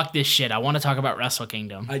 fuck this shit. I want to talk about Wrestle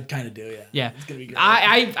Kingdom. I kind of do, yeah. Yeah. It's going to be good.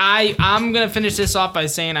 I'm going to finish this off by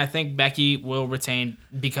saying I think Becky will retain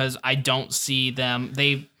because I don't see them.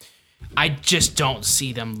 I just don't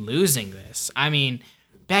see them losing this. I mean,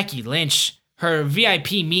 Becky Lynch, her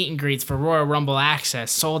VIP meet and greets for Royal Rumble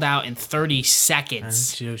access sold out in 30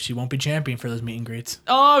 seconds. She won't be champion for those meet and greets.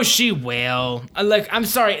 Oh, she will. I'm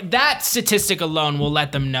sorry. That statistic alone will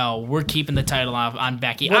let them know we're keeping the title on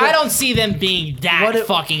Becky. I don't see them being that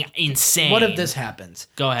fucking insane. What if this happens?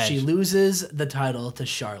 Go ahead. She loses the title to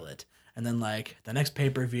Charlotte. And then, the next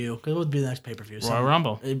pay-per-view... What would be the next pay-per-view? Royal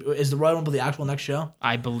Rumble. Is the Royal Rumble the actual next show?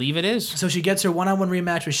 I believe it is. So she gets her one-on-one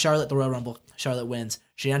rematch with Charlotte at the Royal Rumble. Charlotte wins.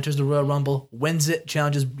 She enters the Royal Rumble, wins it,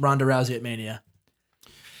 challenges Ronda Rousey at Mania.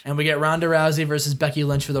 And we get Ronda Rousey versus Becky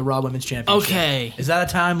Lynch for the Raw Women's Championship. Okay. Is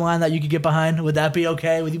that a timeline that you could get behind? Would that be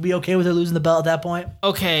okay? Would you be okay with her losing the belt at that point?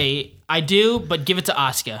 Okay, I do, but give it to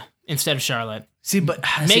Asuka instead of Charlotte.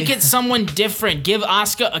 Make it someone different. Give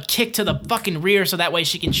Asuka a kick to the fucking rear so that way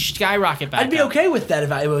she can skyrocket back. I'd be okay with that if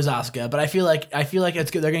it was Asuka, but I feel like it's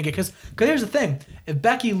good. They're gonna get because here's the thing: if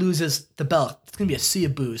Becky loses the belt, it's gonna be a sea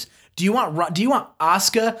of booze. Do you want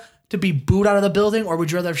Asuka to be booed out of the building, or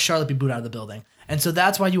would you rather have Charlotte be booed out of the building? And so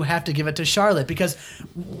that's why you have to give it to Charlotte, because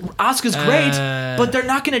Asuka's great, but they're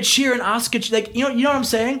not going to cheer an Asuka. Like, you know what I'm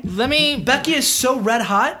saying? Becky is so red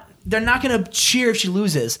hot. They're not going to cheer if she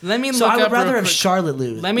loses. So I would rather have Charlotte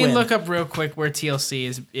lose. Let me look up real quick where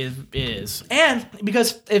TLC is. And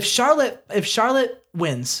because if Charlotte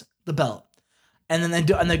wins the belt, and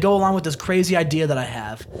then they go along with this crazy idea that I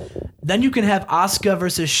have, then you can have Asuka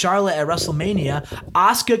versus Charlotte at WrestleMania.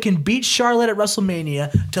 Asuka can beat Charlotte at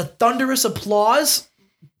WrestleMania to thunderous applause.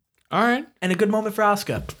 All right. And a good moment for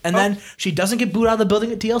Asuka. And then she doesn't get booed out of the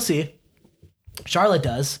building at TLC. Charlotte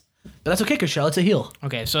does. But that's okay because Charlotte's a heel.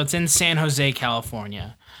 Okay, so it's in San Jose,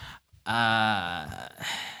 California. If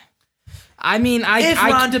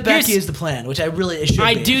Ronda Becky is the plan, which it should be.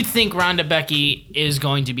 I do think Ronda Becky is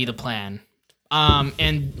going to be the plan.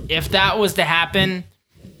 And if that was to happen,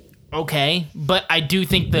 okay. But I do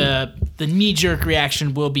think the knee-jerk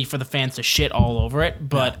reaction will be for the fans to shit all over it.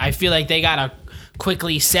 But I feel like they gotta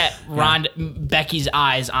quickly set Becky's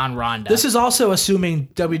eyes on Ronda. This is also assuming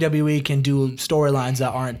WWE can do storylines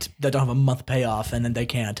that don't have a month payoff, and then they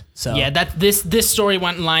can't. So yeah, this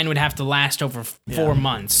storyline would have to last over 4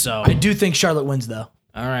 months. So I do think Charlotte wins though.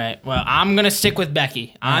 All right. Well, I'm gonna stick with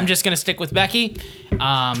Becky. I'm just gonna stick with Becky,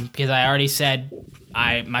 because I already said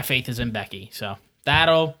my faith is in Becky. So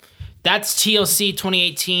that's TLC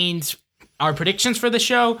 2018's our predictions for the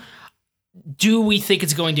show. Do we think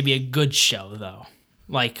it's going to be a good show though?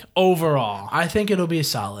 Like overall, I think it'll be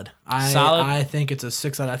solid. I think it's a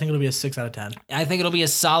 6 out. I think it'll be a 6 out of 10. I think it'll be a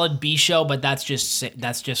solid B show, but that's just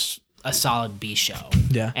a solid B show.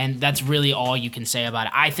 Yeah. And that's really all you can say about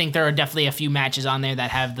it. I think there are definitely a few matches on there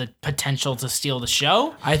that have the potential to steal the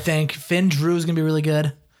show. I think Finn Drew is gonna be really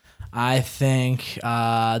good. I think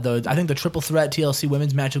the triple threat TLC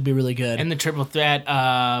women's match will be really good. And the triple threat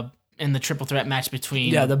match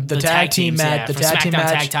between the tag team match, the tag team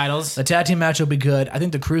match, tag titles. The tag team match will be good. I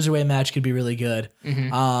think the cruiserweight match could be really good.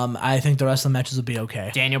 Mm-hmm. I think the rest of the matches will be okay.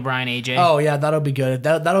 Daniel Bryan, AJ. Oh yeah, that'll be good.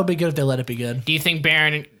 That'll be good if they let it be good. Do you think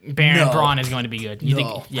Baron Braun is going to be good? I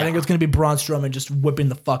think it's going to be Braun Strowman just whipping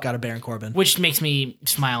the fuck out of Baron Corbin, which makes me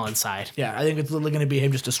smile inside. Yeah, I think it's literally going to be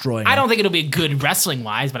him just destroying. I don't think it'll be good wrestling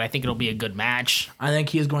wise, but I think it'll be a good match. I think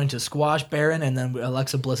he is going to squash Baron, and then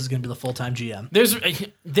Alexa Bliss is going to be the full-time GM.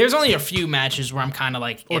 There's only a few matches where I'm kind of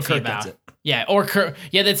like iffy about. Gets it. Yeah, or Kurt.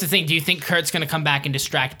 Yeah, that's the thing. Do you think Kurt's going to come back and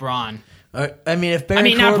distract Braun? If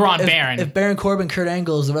Baron Corbin, Kurt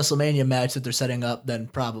Angle is the WrestleMania match that they're setting up, then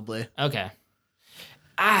probably. Okay.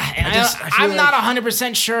 I'm not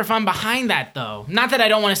 100% sure if I'm behind that though. Not that I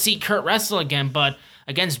don't want to see Kurt wrestle again, but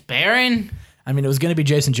against Baron. I mean, it was going to be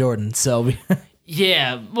Jason Jordan, so.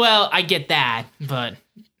 Yeah, well, I get that, but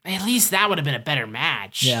at least that would have been a better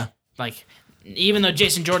match. Yeah. Like, even though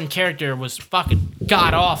Jason Jordan's character was fucking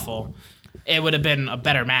god awful, it would have been a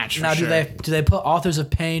better match. For sure. do they put Authors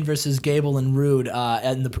of Pain versus Gable and Rude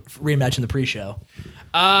in the rematch in the pre-show?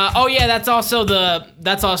 That's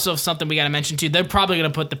also something we got to mention too. They're probably gonna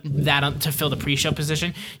put that on to fill the pre-show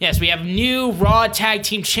position. Yes, we have new Raw Tag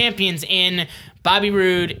Team Champions in Bobby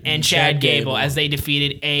Roode and Chad Gable as they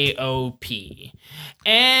defeated AOP.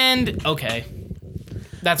 And okay,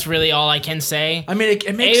 that's really all I can say. I mean,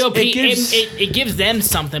 it gives them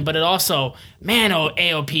something, but it also,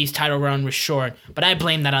 AOP's title run was short. But I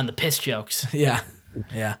blame that on the piss jokes. Yeah.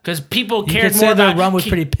 Yeah. Because people cared more about... their run was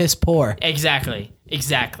pretty piss poor. Exactly.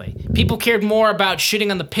 People cared more about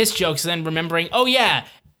shitting on the piss jokes than remembering,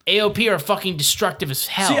 AOP are fucking destructive as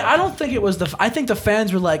hell. See, I don't think it was I think the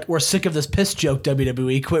fans were like, we're sick of this piss joke,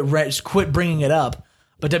 WWE. Quit bringing it up.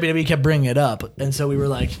 But WWE kept bringing it up. And so we were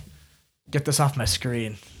like, get this off my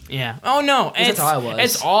screen. Yeah. Oh, no. That's how I was.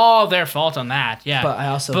 It's all their fault on that. Yeah. But I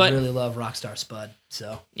also really love Rockstar Spud.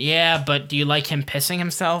 So. Yeah, but do you like him pissing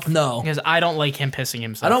himself? No. Because I don't like him pissing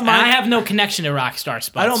himself. I don't mind. I have no connection to Rockstar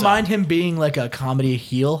Spud. I don't mind him being like a comedy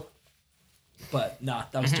heel. But nah,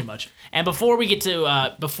 that was too much. And before we get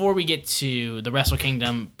to the Wrestle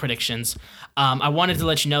Kingdom predictions, I wanted to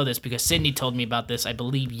let you know this because Sydney told me about this, I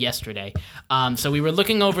believe, yesterday. So we were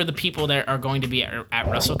looking over the people that are going to be at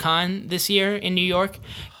WrestleCon this year in New York.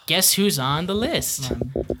 Guess who's on the list?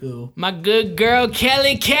 Who? My good girl,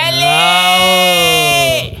 Kelly.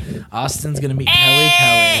 Oh. Austin's gonna meet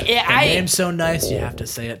Kelly. Yeah, the name's so nice, you have to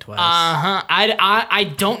say it twice.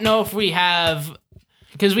 I don't know if we have...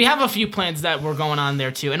 Because we have a few plans that were going on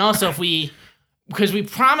there too. And also because we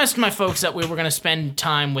promised my folks that we were going to spend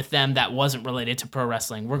time with them that wasn't related to pro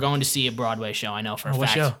wrestling. We're going to see a Broadway show, I know for a fact. What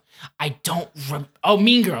show? I don't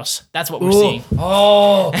Mean Girls. That's what we're seeing.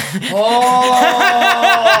 Oh.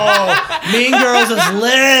 Mean Girls is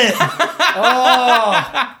lit.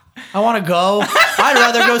 Oh. I want to go. I'd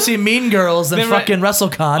rather go see Mean Girls than Then fucking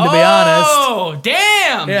WrestleCon, to be honest. Oh,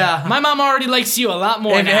 damn. Yeah. My mom already likes you a lot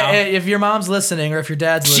more now. If your mom's listening or if your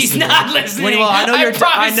dad's listening. She's not listening. Well, I know I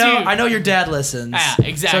promise you. I know your dad listens. Yeah,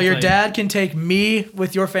 exactly. So your dad can take me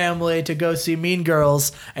with your family to go see Mean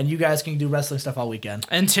Girls, and you guys can do wrestling stuff all weekend.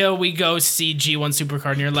 Until we go see G1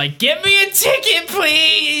 Supercard and you're like, give me a ticket,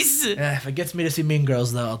 please. Yeah, if it gets me to see Mean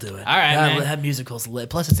Girls, though, I'll do it. All right, man. That musical's lit.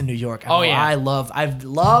 Plus, it's in New York. Oh, yeah. I love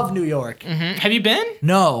New York. Have you been?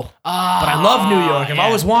 No, but I love New York. I've yeah.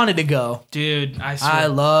 always wanted to go. Dude, I swear. I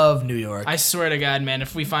love New York. I swear to God, man,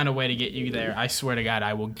 if we find a way to get you there, I swear to God,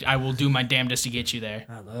 I will do my damnedest to get you there.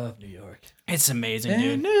 I love New York. It's amazing, In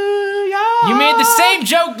dude. New York. You made the same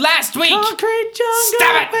joke last week. Concrete jungle.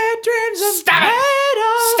 Stop it. Where dreams are Stop it. made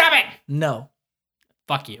of. Stop it. No.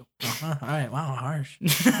 Fuck you. All right. Wow, harsh.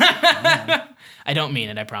 I don't mean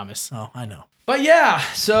it, I promise. Oh, I know. But yeah,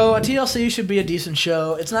 so TLC should be a decent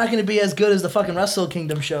show. It's not going to be as good as the fucking Wrestle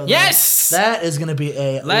Kingdom show, though. Yes! That is going to be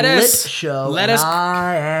a Let lit us- show. let and us-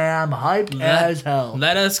 I am hyped as hell.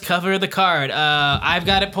 Let us cover the card. I've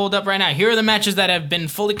got it pulled up right now. Here are the matches that have been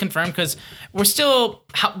fully confirmed because we're still.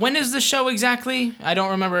 When is the show exactly? I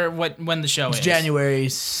don't remember when the show is. January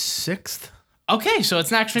 6th. Okay, so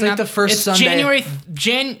it's actually It's like not the first it's Sunday. January.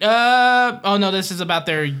 Oh no, this is about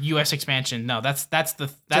their U.S. expansion. No, that's for It's the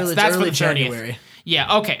early 30th. January.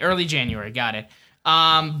 Yeah. Okay. Early January. Got it.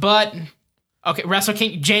 But okay, Wrestle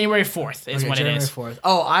King January 4th is Okay, what January it is. 4th.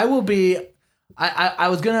 Oh, I will be. I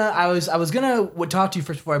was gonna would talk to you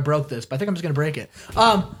first before I broke this, but I think I'm just gonna break it.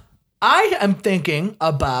 I am thinking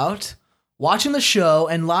about watching the show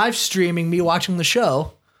and live streaming me watching the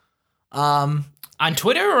show. On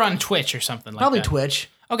Twitter or on Twitch or something like Probably that. Twitch.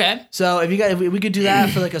 Okay. So if we could do that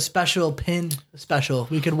for like a special pinned special,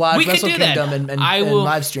 we could watch We could Wrestle do that. Kingdom and I will-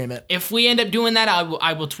 live stream it. If we end up doing that,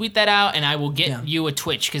 I will tweet that out and I will get you a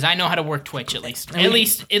Twitch because I know how to work Twitch at least. At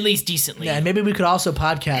least decently. Yeah, and maybe we could also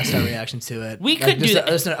podcast our reactions to it. We could just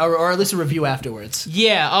do that. or at least a review afterwards.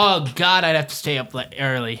 Yeah. Oh God, I'd have to stay up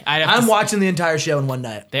early. I'm watching the entire show in one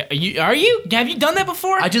night. Are you? Have you done that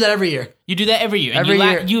before? I do that every year. You do that every year. And Every you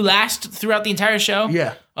year. You last throughout the entire show.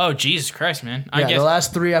 Yeah. Oh Jesus Christ, man! I Yeah, guess. the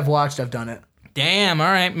last 3 I've watched, I've done it. Damn. All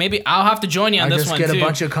right. Maybe I'll have to join you on I this just one get too. a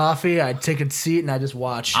bunch of coffee, I take a seat, and I just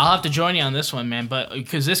watch. I'll have to join you on this one, man. But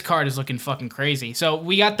because this card is looking fucking crazy. So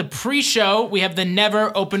we got the pre-show. We have the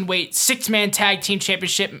Never Openweight 6-man Tag Team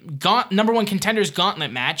Championship number 1 contenders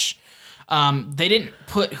gauntlet match. They didn't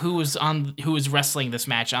put who was wrestling this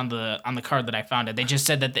match on the card that I found it. They just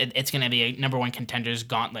said that it's gonna be a number 1 contenders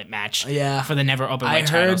gauntlet match. Yeah. For the Never Openweight I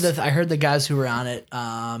titles. heard the guys who were on it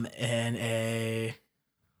in a,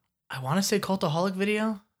 I want to say Cultaholic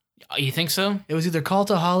video. You think so? It was either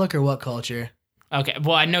Cultaholic or What Culture. Okay.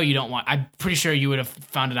 Well, I know you don't want. I'm pretty sure you would have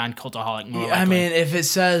found it on Cultaholic. More I likely. mean, if it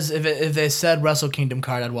says if they said Wrestle Kingdom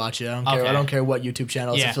card, I'd watch it. I don't care. Okay. I don't care what YouTube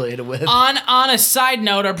channel it's Yeah. affiliated with. On a side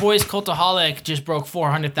note, our boys Cultaholic just broke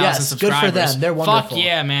 400,000 Yes, good for subscribers. them. They're Fuck wonderful.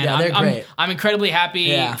 yeah, man. Yeah, they're great. I'm incredibly happy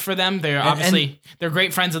Yeah. for them. They're obviously they're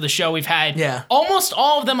great friends of the show. We've had Yeah. almost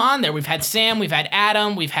all of them on there. We've had Sam, we've had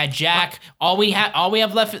Adam, we've had Jack. All we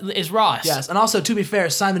have left is Ross. Yes, and also to be fair,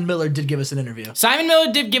 Simon Miller did give us an interview. Simon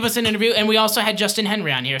Miller did give us an interview, and we also had Justin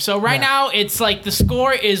Henry on here. So right Yeah. now, it's like the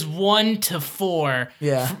score is 1-4.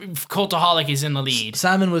 Yeah. Cultaholic is in the lead.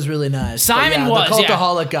 Simon was really nice. But Simon yeah, was the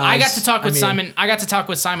Cultaholic guys. I got to talk with I mean, Simon. I got to talk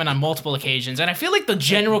with Simon on multiple occasions, and I feel like the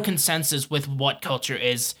general consensus with What Culture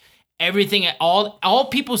is everything. All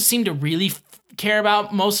people seem to really care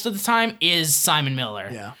about most of the time is Simon Miller.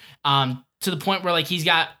 Yeah. To the point where like he's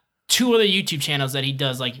got 2 other YouTube channels that he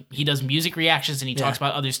does. Like he does music reactions and he talks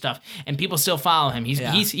about other stuff, and people still follow him. He's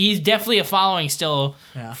definitely a following still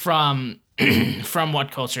from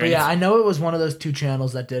What Culture. But yeah, I know it was one of those 2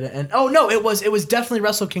 channels that did it, and oh no, it was definitely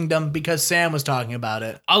Wrestle Kingdom because Sam was talking about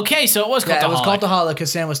it. Okay, so it was Cultaholic. Yeah, it was Cultaholic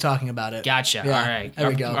because Sam was talking about it. Gotcha. Yeah, All right. there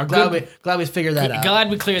we go. Our Glad we figured that out. Glad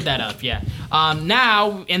we cleared that up. Yeah.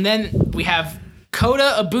 Now and then we have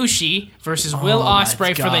Kota Ibushi versus Will my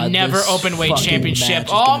Ospreay for the God, Never this Openweight fucking Championship. match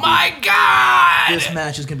is Oh gonna be- my God! This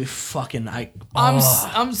match is gonna be fucking.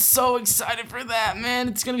 I'm so excited for that, man.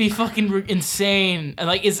 It's gonna be fucking insane. And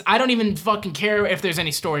like, I don't even fucking care if there's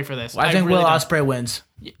any story for this. I think really Will don't. Ospreay wins.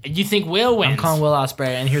 You think Will wins? I'm calling Will Ospreay,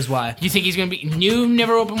 and here's why. You think he's gonna be new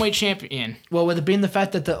Never Openweight champion? Well, with it being the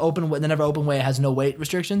fact that the Never Openweight has no weight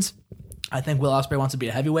restrictions, I think Will Ospreay wants to be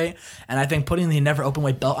a heavyweight, and I think putting the Never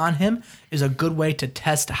Openweight belt on him is a good way to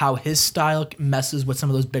test how his style messes with some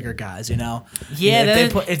of those bigger guys. You know? Yeah,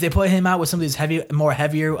 If they put him out with some of these heavier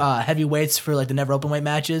heavyweights for like the Never Openweight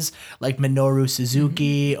matches, like Minoru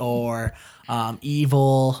Suzuki or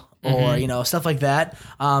Evil. or stuff like that.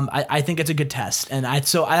 I think it's a good test, and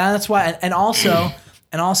that's why, and also.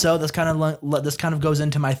 And also, this kind of goes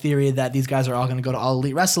into my theory that these guys are all going to go to All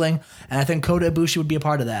Elite Wrestling, and I think Kota Ibushi would be a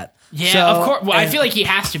part of that. Yeah, of course. Well, I feel like he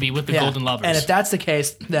has to be with the Golden Lovers. And if that's the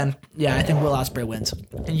case, then I think Will Ospreay wins.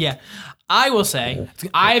 Yeah, I will say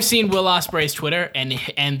I have seen Will Ospreay's Twitter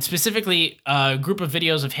and specifically a group of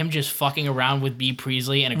videos of him just fucking around with Bea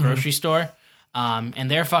Priestley in a grocery store,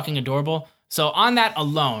 and they're fucking adorable. So on that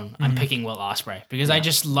alone, I'm picking Will Ospreay because I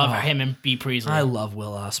just love him and Bea Priestley. I love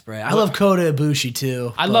Will Ospreay. I love Kota Ibushi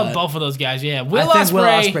too. I love both of those guys. Yeah, Will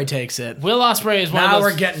Ospreay takes it. Will Ospreay is one of those. Now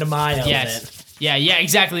we're getting to my element. Yes. Yeah,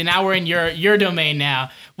 exactly. Now we're in your domain now.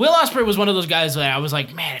 Will Ospreay was one of those guys that I was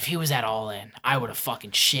like, man, if he was at All In, I would have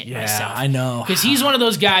fucking shit myself. I know. Because he's one of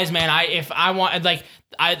those guys, man.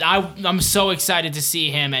 I'm so excited to see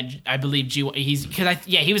him at, I believe he was at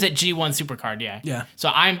G1 Supercard. Yeah. So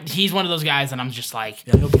he's one of those guys, and I'm just like,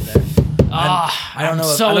 yeah, he'll be there. I'm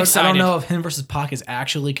so excited. I don't know if him versus Pac is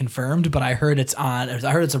actually confirmed, but I heard it's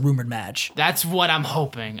a rumored match. That's what I'm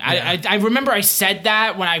hoping. Yeah. I remember I said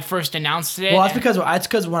that when I first announced it. Well, that's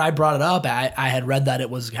because when I brought it up, I had read that it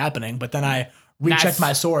was happening, but then I rechecked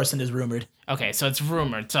my source and it's rumored. Okay, so it's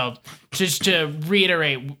rumored. So just to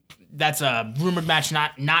reiterate, that's a rumored match,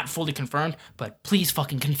 not fully confirmed, but please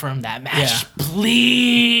fucking confirm that match. Yeah.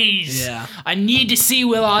 Please. Yeah. I need to see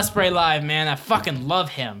Will Ospreay live, man. I fucking love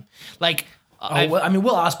him. Like,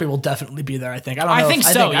 Will Ospreay will definitely be there, I think. I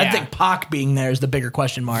think Pac being there is the bigger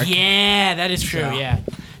question mark. Yeah, that is true, yeah.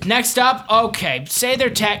 Next up, okay, say their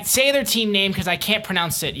team name because I can't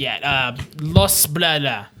pronounce it yet. Los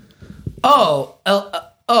Blada.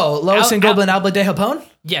 Los Ingobernables de Japón?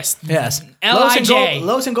 Yes. LIJ.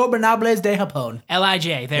 Los Ingobernables de Japón.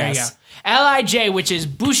 LIJ, there you go. LIJ, which is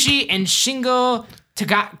Bushi and Shingo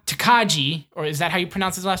Takagi, or is that how you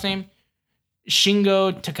pronounce his last name?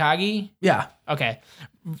 Shingo Takagi? Yeah. Okay.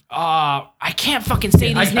 I can't fucking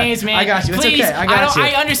say these names, man. I got you. It's Please, okay.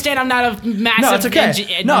 I understand I'm not a massive No, it's okay.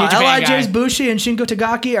 New Japan LIJ's guy. Bushi and Shingo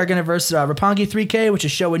Takagi are going to verse Roppongi 3K, which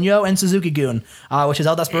is Sho and Yo, and Suzuki-gun, which is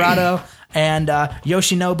El Desperado, and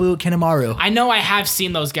Yoshinobu Kanemaru. I know I have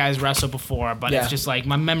seen those guys wrestle before, but it's just like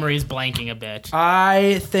my memory is blanking a bit.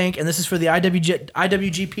 I think, and this is for the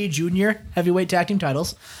IWGP Junior Heavyweight Tag Team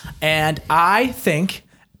titles, and I think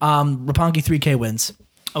Roppongi 3K wins.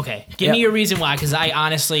 Okay, give me your reason why, because I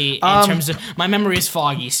honestly, in terms of my memory is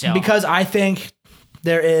foggy still. Because I think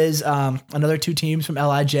there is another two teams from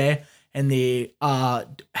LIJ in the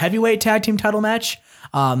heavyweight tag team title match,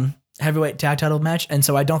 and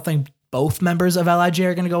so I don't think both members of LIJ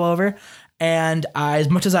are going to go over. And as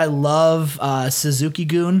much as I love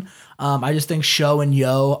Suzuki-gun, I just think Sho and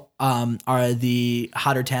Yo are the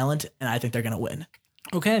hotter talent, and I think they're going to win.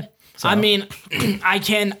 Okay, so. I mean, I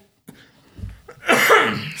can.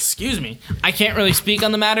 Excuse me. I can't really speak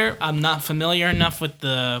on the matter. I'm not familiar enough with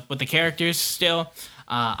the characters still.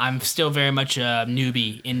 I'm still very much a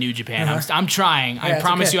newbie in New Japan. I'm trying. I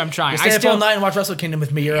promise you I'm trying. Stay up all night and watch Wrestle Kingdom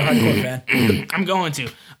with me. You're a hardcore fan. I'm going to.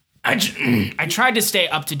 I tried to stay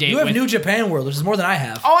up to date. You have New Japan World, which is more than I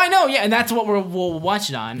have. Oh, I know. Yeah, and that's what we'll watch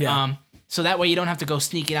it on. Yeah. So that way you don't have to go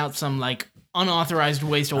sneaking out some like unauthorized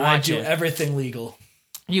ways to watch it. I do everything legal.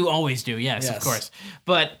 You always do. Yes, of course.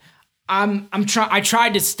 But I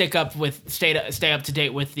tried to stay up to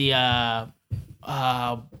date with the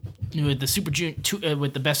Super Junior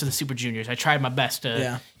with the best of the Super Juniors. I tried my best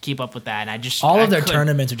to keep up with that, and I just all of their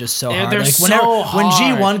tournaments are just so hard. They're so hard. When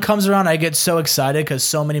G1 comes around, I get so excited because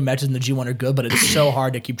so many matches in the G1 are good, but it's so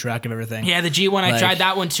hard to keep track of everything. Yeah, the G1 I tried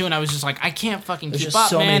that one too, and I was just like, I can't fucking keep up,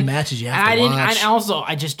 so man. many matches you have to watch. And also,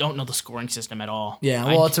 I just don't know the scoring system at all. Yeah,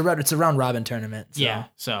 well, it's a round robin tournament. So. Yeah,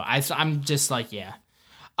 so I'm just like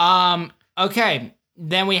Okay,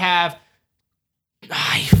 then we have.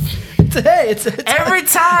 It's every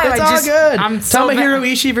time. It's all good. Tomohiro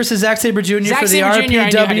Ishii versus Zack Sabre Jr. for the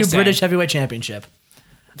RPW British Heavyweight Championship.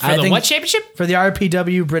 For the what championship? For the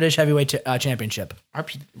RPW British Heavyweight Championship.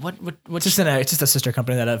 What's it's just a sister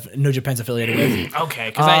company that New Japan's affiliated with. Okay,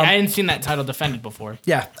 because I hadn't seen that title defended before.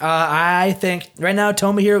 Yeah, I think right now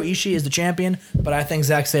Tomohiro Ishii is the champion, but I think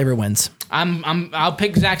Zack Sabre wins. I'll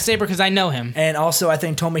pick Zack Sabre because I know him. And also, I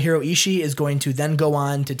think Tomohiro Ishii is going to then go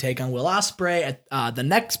on to take on Will Ospreay at their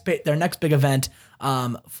next big event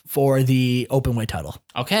for the openweight title.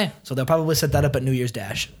 Okay. So they'll probably set that up at New Year's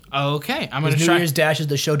Dash. Okay, I'm going to try. New Year's Dash is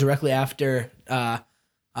the show directly after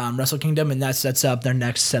Wrestle Kingdom, and that sets up their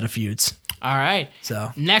next set of feuds. All right.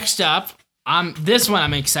 So next up, this one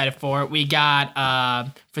I'm excited for. We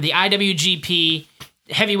got for the IWGP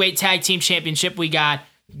Heavyweight Tag Team Championship, we got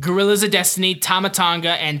Guerrillas of Destiny, Tama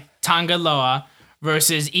Tonga, and Tonga Loa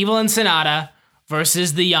versus Evil and Sonata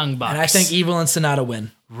versus the Young Bucks. And I think Evil and Sonata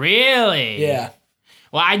win. Really? Yeah.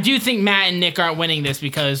 Well, I do think Matt and Nick aren't winning this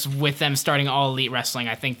because with them starting All Elite Wrestling,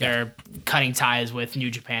 I think they're cutting ties with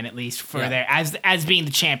New Japan at least for their as being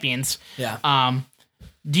the champions. Yeah.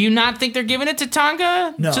 Do you not think they're giving it to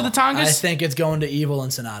Tonga? No. To the Tongas? I think it's going to Evil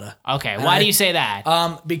and Sonata. Okay. Why do you say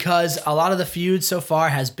that? Because a lot of the feud so far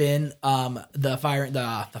has been the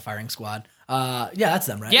firing squad. Yeah, that's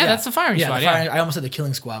them, right? Yeah, that's the firing squad. I almost said the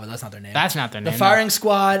killing squad, but that's not their name. That's not their name. The firing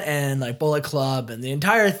squad and like Bullet Club and the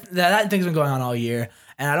entire that thing's been going on all year.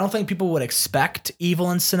 And I don't think people would expect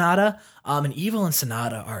Evil and Sonata. And Evil and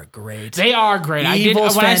Sonata are great. They are great.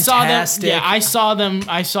 Evil's I fantastic. I saw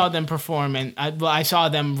them perform, and I saw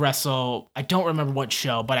them wrestle. I don't remember what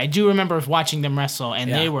show, but I do remember watching them wrestle,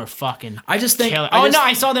 and they were fucking. I just think. killer.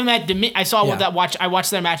 I saw them at Dominion. I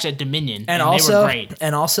watched their match at Dominion, and also, they were great.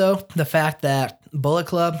 And also the fact that Bullet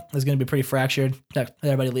Club is going to be pretty fractured.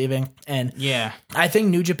 Everybody leaving, and I think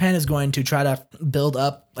New Japan is going to try to build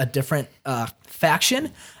up a different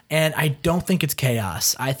faction. And I don't think it's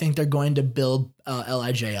Chaos. I think they're going to build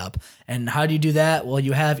LIJ up. And how do you do that? Well,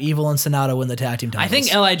 you have Evil and Sonata win the tag team titles. I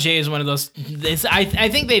think LIJ is one of those. I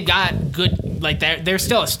think they've got good. Like they're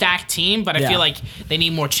still a stacked team, but I feel like they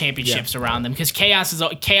need more championships around them because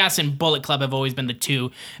Chaos and Bullet Club have always been the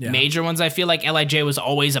two major ones. I feel like LIJ was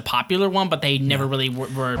always a popular one, but they never really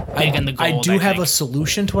were big in the gold. I do have a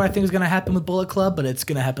solution to what I think is going to happen with Bullet Club, but it's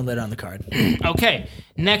going to happen later on the card. Okay,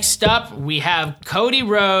 next up we have Cody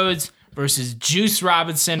Rhodes versus Juice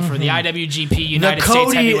Robinson for the IWGP United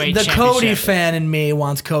States Heavyweight Championship. The Cody fan in me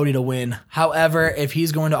wants Cody to win. However, if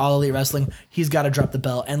he's going to All Elite Wrestling, he's got to drop the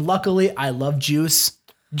belt. And luckily, I love Juice.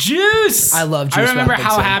 I love Juice I remember Robinson.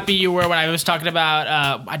 how happy you were when I was talking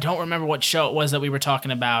about, I don't remember what show it was that we were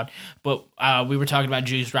talking about, but we were talking about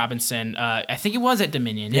Juice Robinson. I think it was at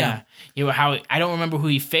Dominion. Yeah. I don't remember who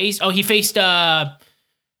he faced. Oh, he faced,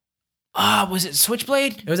 was it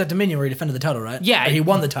Switchblade? It was at Dominion where he defended the title, right? Yeah. Or he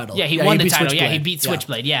won the title. Yeah, he won the beat title. Switchblade. Yeah, he beat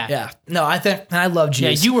Switchblade. Yeah. Yeah. No, and I love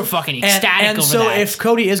Juice. Yeah, you were fucking ecstatic and over so that. if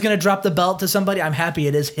Cody is going to drop the belt to somebody, I'm happy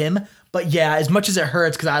it is him. But yeah, as much as it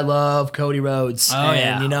hurts, because I love Cody Rhodes. Oh, and,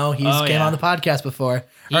 yeah. you know, he's came on the podcast before.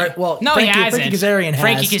 He hasn't. Frankie Kazarian has.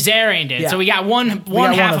 Frankie Kazarian did. Yeah. So we got one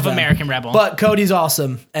half of American Rebel. But Cody's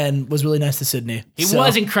awesome and was really nice to Sydney. He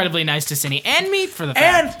was incredibly nice to Sydney and me for the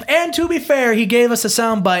fact. And to be fair, he gave us a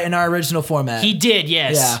soundbite in our original format. He did,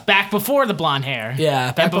 yes. Yeah. Back before the blonde hair.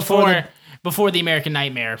 Yeah. Back before the American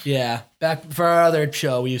Nightmare. Yeah, back for our other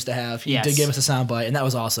show we used to have, he did give us a soundbite, and that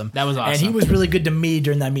was awesome. That was awesome. And he was really good to me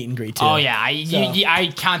during that meet and greet too. Oh yeah,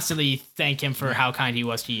 I constantly thank him for how kind he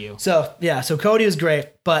was to you. So Cody was great,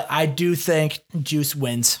 but I do think Juice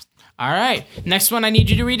wins. All right, next one I need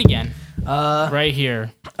you to read again. Right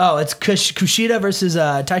here. Oh, it's Kushida versus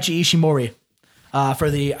Taichi Ishimori. For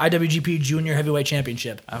the IWGP Junior Heavyweight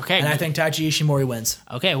Championship. Okay. And I think Taichi Ishimori wins.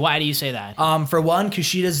 Okay, why do you say that? For one,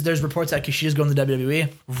 there's reports that Kushida's going to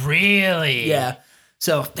WWE. Really? Yeah.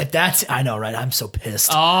 So if that's, I know, right? I'm so pissed.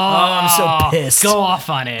 Oh, I'm so pissed. Go off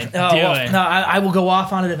on it. Do it. No, I will go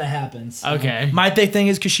off on it if it happens. Okay. My big thing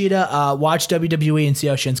is Kushida. Watch WWE and see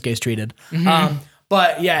how Shinsuke's treated. Mm-hmm.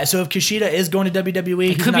 But yeah, so if Kushida is going to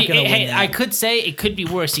WWE, he's not going to win that. I could say it could be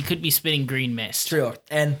worse. He could be spitting green mist. True.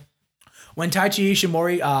 And when Taichi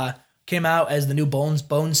Ishimori came out as the new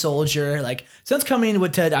Bone Soldier, like since coming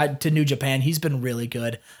to New Japan, he's been really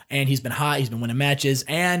good and he's been hot. He's been winning matches,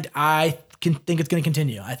 and I think it's going to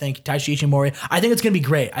continue. I think Taichi Ishimori. I think it's going to be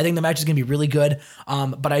great. I think the match is going to be really good.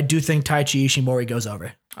 But I do think Taichi Ishimori goes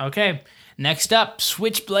over. Okay. Next up,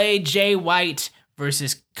 Switchblade Jay White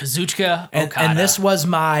versus Kazuchika Okada. And this was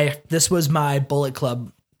my Bullet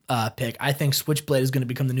Club pick. I think Switchblade is going to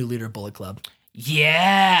become the new leader of Bullet Club.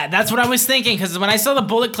 Yeah, that's what I was thinking, because when I saw the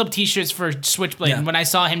Bullet Club t-shirts for Switchblade, and when I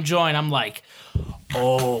saw him join, I'm like,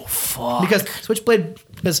 oh, fuck. Because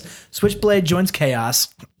Switchblade joins Chaos,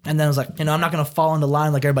 and then I was like, I'm not going to fall into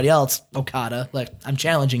line like everybody else, Okada. Like, I'm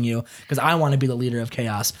challenging you, because I want to be the leader of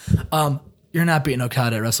Chaos. You're not beating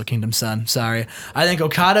Okada at Wrestle Kingdom, son. Sorry. I think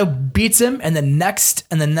Okada beats him, and the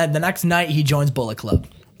next night he joins Bullet Club.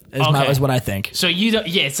 Is what I think. So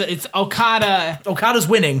it's Okada. Okada's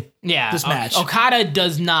winning. Yeah, this match. Okada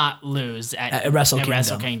does not lose at Wrestle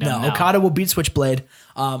Kingdom. No, Okada will beat Switchblade,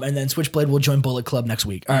 and then Switchblade will join Bullet Club next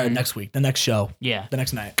week. Or next week, the next show. Yeah, the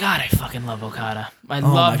next night. God, I fucking love Okada. I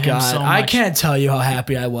love him so much. I can't tell you how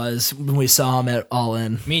happy I was when we saw him at All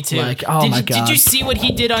In. Me too. Like, oh my God. Did you see what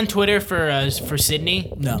he did on Twitter for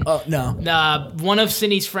Sydney? No. Oh no. One of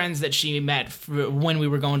Sydney's friends that she met when we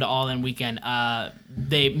were going to All In weekend.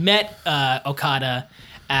 They met Okada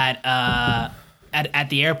at at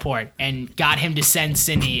the airport and got him to send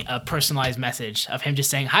Sydney a personalized message of him just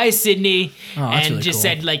saying, "Hi, Sydney," that's and really just cool.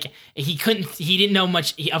 said like he didn't know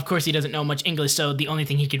much. Of course, he doesn't know much English, so the only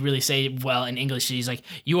thing he could really say well in English, he's like,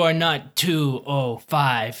 "You are not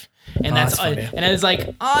 205," and that's funny. and I was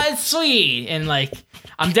like, "Oh, it's sweet," and like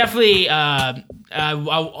I'm definitely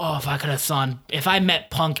if I met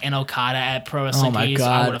Punk and Okada at Pro Wrestling Oh my Peace,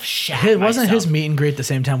 god! I would have shat It wasn't myself. his meet and greet the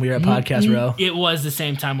same time we were at Podcast Row. It was the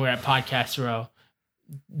same time we were at Podcast Row.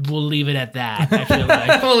 We'll leave it at that. I feel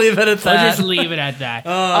like We'll leave it at we'll that. just leave it at that.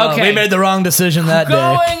 We made the wrong decision that day.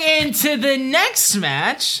 Going into the next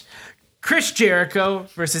match, Chris Jericho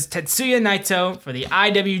versus Tetsuya Naito for the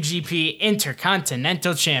IWGP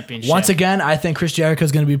Intercontinental Championship. Once again, I think Chris Jericho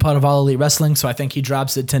is going to be part of All Elite Wrestling, so I think he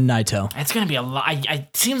drops it to Naito. It's gonna be a lot.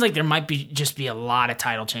 It seems like there might be a lot of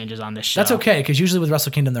title changes on this show. That's okay, because usually with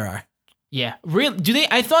Wrestle Kingdom there are. Yeah, real. Do they?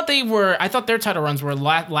 I thought their title runs were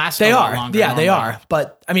last. They a lot are. longer Yeah, they normally. are.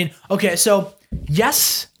 But I mean, okay, so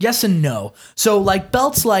yes and no. So like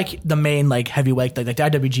belts like the main like heavyweight, like the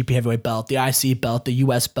IWGP heavyweight belt, the IC belt, the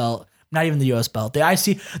US belt, not even the US belt, the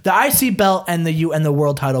IC belt and the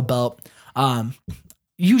world title belt.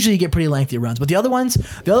 Usually get pretty lengthy runs, but the other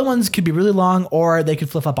ones could be really long or they could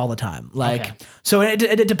flip up all the time. Like, Okay. so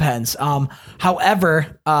it depends.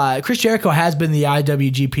 However, Chris Jericho has been the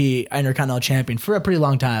IWGP Intercontinental Champion for a pretty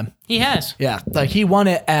long time. He has. Yeah, like he won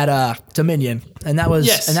it at Dominion, and that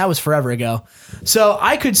was forever ago. So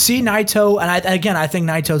I could see Naito, and I think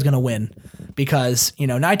Naito's gonna win because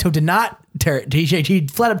Naito did not he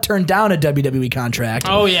flat up turned down a WWE contract.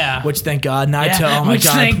 Oh yeah. Which thank God, Naito. Yeah, Oh my which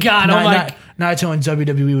God, thank God, oh my- Naito and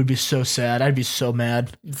WWE would be so sad. I'd be so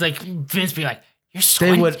mad. It's like Vince be like, you're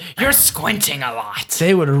squinting a lot.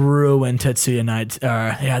 They would ruin Tetsuya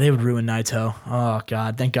Naito. They would ruin Naito. Oh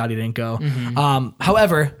God, thank God he didn't go.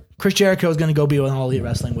 However, Chris Jericho is going to go be on All Elite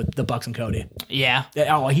Wrestling with the Bucks and Cody. Yeah.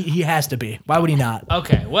 Oh, he has to be. Why would he not?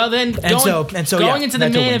 Okay. Well then, going yeah, into the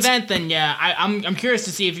Naito main wins. event, then yeah, I'm curious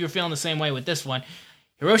to see if you're feeling the same way with this one.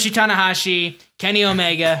 Hiroshi Tanahashi, Kenny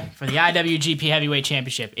Omega for the IWGP Heavyweight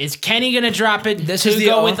Championship. Is Kenny gonna drop it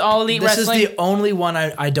with All Elite Wrestling? This is the only one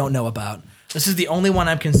I don't know about. This is the only one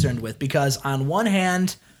I'm concerned with because on one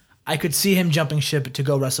hand, I could see him jumping ship to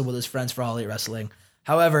go wrestle with his friends for All Elite Wrestling.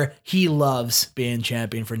 However, he loves being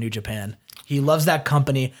champion for New Japan. He loves that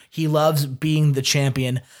company. He loves being the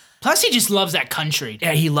champion. Plus, he just loves that country.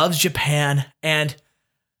 Yeah, he loves Japan. And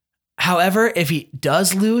however, if he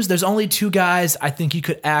does lose, there's only two guys I think he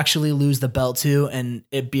could actually lose the belt to, and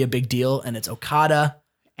it'd be a big deal. And it's Okada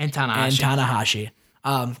And Tanahashi.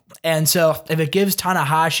 And so if it gives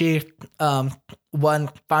Tanahashi one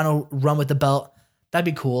final run with the belt, that'd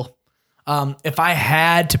be cool. If I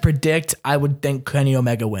had to predict, I would think Kenny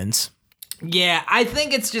Omega wins. Yeah, I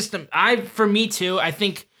think it's just for me too. I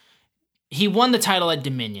think he won the title at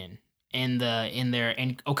Dominion in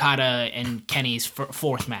Okada and Kenny's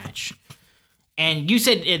fourth match. And you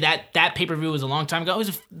said that pay-per-view was a long time ago. It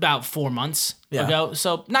was about 4 months ago.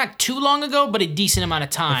 So not too long ago, but a decent amount of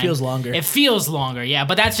time. It feels longer. It feels longer, yeah.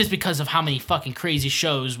 But that's just because of how many fucking crazy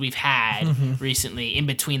shows we've had recently in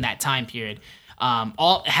between that time period.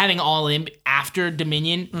 Having All In after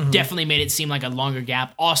Dominion definitely made it seem like a longer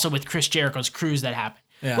gap. Also with Chris Jericho's cruise that happened.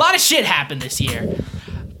 Yeah. A lot of shit happened this year.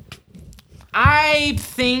 I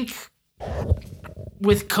think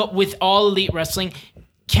with All Elite Wrestling,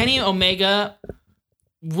 Kenny Omega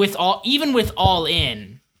with All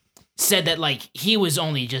In said that like he was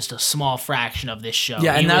only just a small fraction of this show.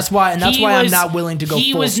 Yeah, that's why I'm not willing to go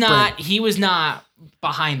full sprint. He was not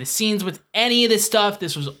behind the scenes with any of this stuff.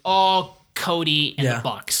 This was all Cody and the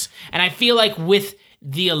Bucks. And I feel like with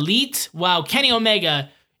the Elite, while Kenny Omega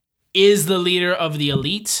is the leader of the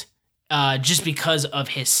Elite, just because of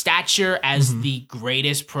his stature as the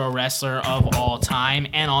greatest pro wrestler of all time,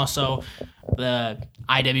 and also the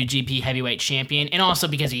IWGP Heavyweight Champion, and also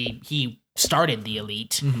because he started the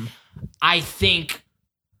Elite, I think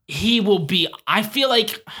he will be. I feel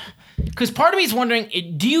like. Because part of me is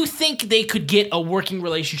wondering, do you think they could get a working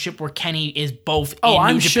relationship where Kenny is both in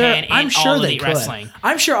New Japan and All Elite Wrestling?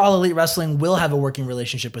 I'm sure All Elite Wrestling will have a working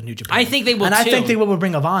relationship with New Japan. I think they will, and too. I think they will with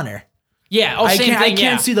Ring of Honor. Yeah, I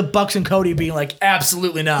can't see the Bucks and Cody being like,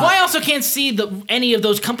 absolutely not. Well, I also can't see any of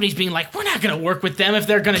those companies being like, we're not going to work with them if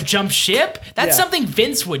they're going to jump ship. That's something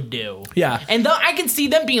Vince would do. Yeah. And I can see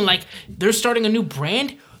them being like, they're starting a new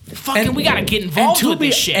brand. Fucking, we got to get involved with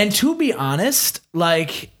this shit. And to be honest,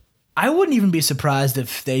 like, I wouldn't even be surprised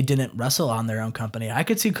if they didn't wrestle on their own company. I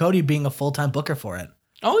could see Cody being a full-time booker for it.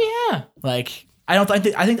 Oh yeah. Like,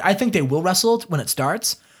 I think they will wrestle when it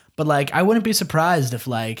starts, but like I wouldn't be surprised if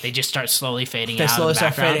like they just start slowly fading out. They slowly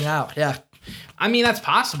start fading out. Yeah. I mean, that's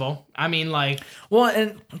possible. I mean, like, Well,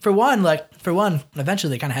 and for one, eventually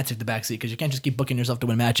they kind of had to take the backseat because you can't just keep booking yourself to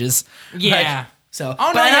win matches. yeah. So, Oh,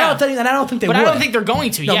 no, but yeah. I don't think they But would. I don't think they're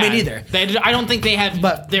going to. No, yeah. me neither. I don't think they have.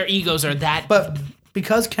 But- their egos are that. But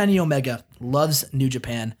because Kenny Omega loves New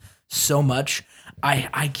Japan so much,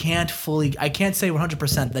 I can't say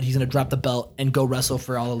 100% that he's going to drop the belt and go wrestle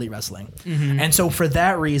for All Elite Wrestling. And so for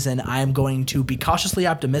that reason, I'm going to be cautiously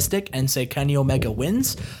optimistic and say Kenny Omega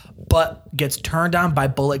wins, but gets turned on by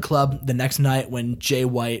Bullet Club the next night when Jay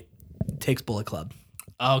White takes Bullet Club.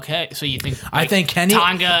 Okay, so you think? I think Kenny.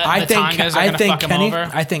 Tongas are gonna fuck him over.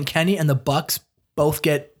 I think Kenny and the Bucks both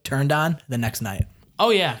get turned on the next night.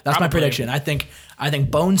 Oh yeah, That's my probably. prediction. I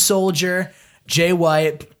think Bone Soldier, Jay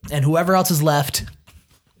White, and whoever else is left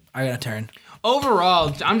are gonna turn.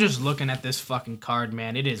 Overall, I'm just looking at this fucking card,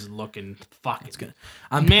 man. It is looking fucking good.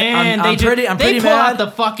 I'm Man, pretty they pull mad. out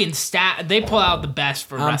the fucking stat. They pull out the best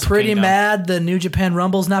for I'm Wrestle pretty Kingdom. mad the New Japan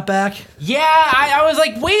Rumble's not back. Yeah, I was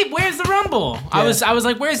like, wait, where's the Rumble? I Yeah. was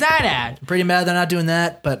like, where's that at? I'm pretty mad they're not doing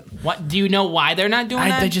that, but What do you know why they're not doing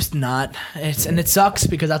that? they're just not. And it sucks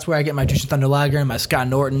because that's where I get my Jushin Thunder Liger and my Scott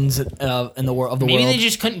Nortons in the world of the Maybe world. they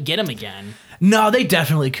just couldn't get him again. No, they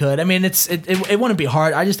definitely could. I mean, it wouldn't be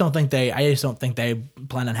hard. I just don't think they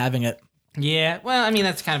plan on having it. Yeah, well, I mean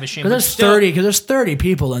that's kind of a shame. Because but there's 30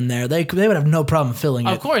 people in there. They would have no problem filling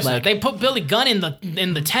it. Of course Like, not. They put Billy Gunn in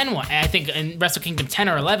the 10 one. I think in Wrestle Kingdom 10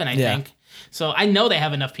 or 11. I Yeah. think. So I know they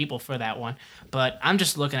have enough people for that one. But I'm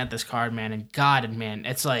just looking at this card, man, and God, man,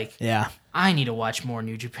 it's like Yeah. I need to watch more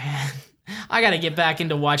New Japan. I got to get back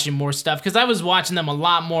into watching more stuff because I was watching them a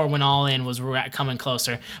lot more when All In was coming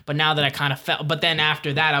closer. But now that I kind of felt, but then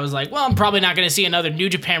after that, I was like, well, I'm probably not going to see another New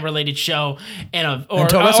Japan related show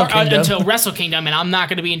Until Wrestle Kingdom. until Wrestle Kingdom, and I'm not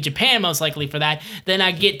going to be in Japan most likely for that. Then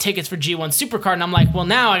I get tickets for G1 Supercard, and I'm like, well,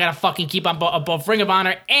 now I got to fucking keep up both Ring of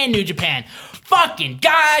Honor and New Japan. Fucking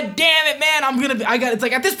god damn it, man! It's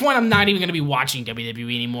like at this point, I'm not even gonna be watching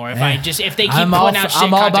WWE anymore. If they keep I'm putting all- out shit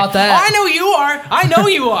I'm all content. about that. Oh, I know you are. I know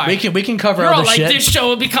you are. We can cover You're all other like, shit. this show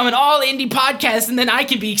will become an all indie podcast, and then I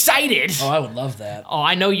can be excited. Oh, I would love that. Oh,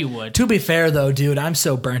 I know you would. To be fair though, dude, I'm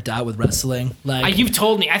so burnt out with wrestling. Like You've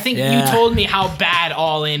told me. I think Yeah. you told me how bad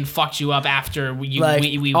All In fucked you up after we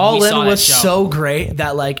All saw In that was show. so great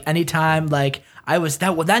that like anytime like I was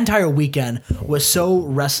that entire weekend was so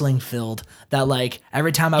wrestling filled that like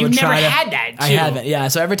every time I You would never try to had that, I too. haven't, yeah.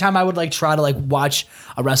 So every time I would like try to like watch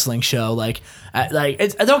a wrestling show, like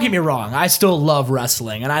don't get me wrong, I still love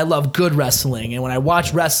wrestling and I love good wrestling, and when I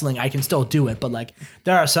watch wrestling I can still do it, but like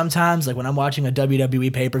there are some times like when I'm watching a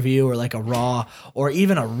WWE pay-per-view or like a Raw or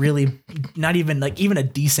even a really not even like even a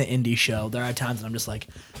decent indie show, there are times that I'm just like,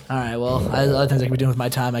 all right, well, I have other things I can be doing with my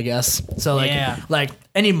time, I guess. So like Yeah. like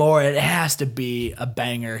anymore it has to be a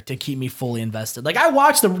banger to keep me fully invested. Like I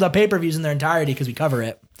watch the pay-per-views in their entirety because we cover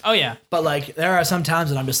it. Oh yeah. But like there are some times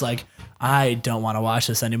that I'm just like, I don't want to watch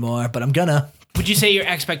this anymore, but I'm gonna. Would you say your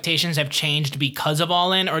expectations have changed because of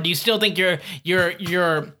All In, or do you still think your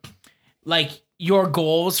like your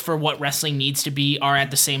goals for what wrestling needs to be are at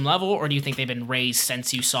the same level, or do you think they've been raised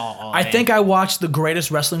since you saw All In? I think I watched the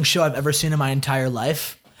greatest wrestling show I've ever seen in my entire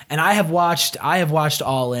life. And I have watched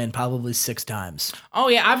All In probably 6 times. Oh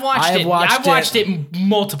yeah, I've watched it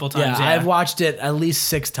multiple times. Yeah, I've watched it at least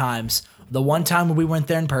 6 times. The one time when we went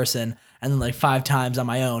there in person, and then like 5 times on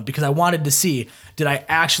my own because I wanted to see, did I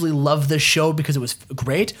actually love this show because it was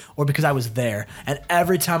great or because I was there? And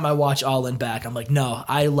every time I watch All In back, I'm like, no,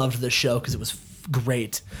 I loved this show because it was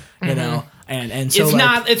great, you know? And so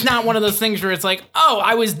it's not one of those things where it's like, oh,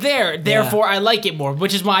 I was there, therefore I like it more,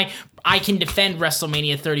 which is why I can defend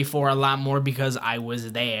WrestleMania 34 a lot more because I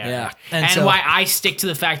was there. Yeah. And So- why I stick to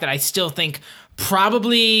the fact that I still think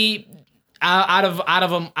probably out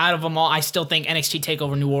of them all, I still think NXT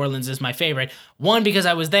TakeOver New Orleans is my favorite. One, because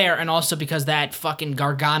I was there, and also because that fucking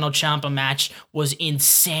Gargano Ciampa match was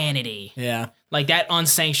insanity. Yeah. Like that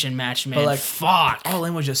unsanctioned match, man. like, fuck. All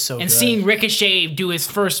In was just so And good. seeing Ricochet do his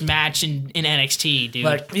first match in NXT, dude.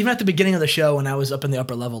 Like, even at the beginning of the show when I was up in the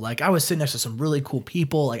upper level, like, I was sitting next to some really cool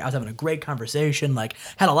people. Like, I was having a great conversation. Like,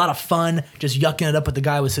 had a lot of fun just yucking it up with the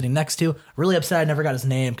guy I was sitting next to. Really upset I never got his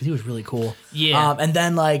name because he was really cool. Yeah. And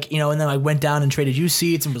then, like, and then I went down and traded you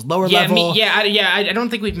seats and was lower level. I don't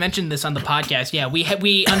think we've mentioned this on the podcast. Yeah,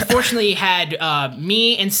 we unfortunately had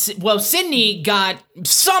me and Sydney got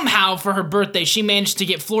somehow for her birthday. She managed to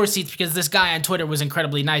get floor seats because this guy on Twitter was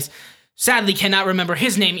incredibly nice. Sadly, cannot remember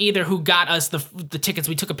his name either. Who got us the tickets?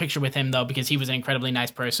 We took a picture with him though because he was an incredibly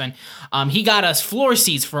nice person. He got us floor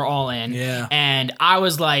seats for All In. Yeah. And I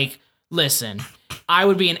was like, listen, I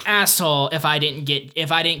would be an asshole if I didn't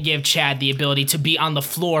give Chad the ability to be on the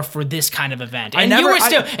floor for this kind of event. And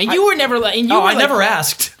you were never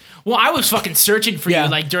asked. Well, I was fucking searching for Yeah.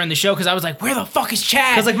 you like during the show because I was like, "Where the fuck is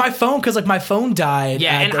Chad?" Because my phone died.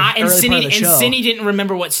 Yeah, at and show. Cindy didn't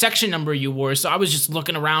remember what section number you were, so I was just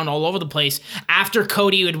looking around all over the place. After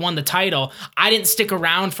Cody had won the title, I didn't stick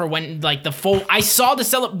around for when like the full. I saw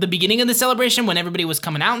the beginning of the celebration when everybody was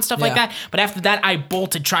coming out and stuff like Yeah. that. But after that, I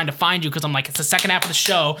bolted trying to find you because I'm like, it's the second half of the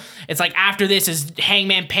show. It's like after this is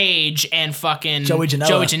Hangman Page and fucking Joey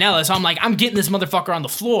Janela. So I'm like, I'm getting this motherfucker on the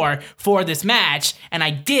floor for this match, and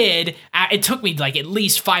I did. It took me like at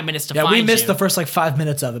least 5 minutes to find you. Yeah, we missed the first like 5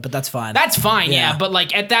 minutes of it, but that's fine. That's fine, yeah. Yeah. But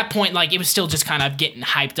like at that point, like it was still just kind of getting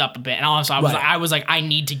hyped up a bit, and also I was like, I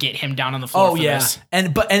need to get him down on the floor. Oh for yeah, this.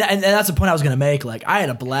 and that's the point I was gonna make. Like I had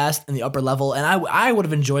a blast in the upper level, and I would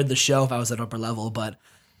have enjoyed the show if I was at upper level, but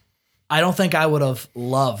I don't think I would have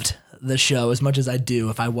loved the show as much as I do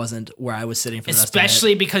if I wasn't where I was sitting for the rest of it.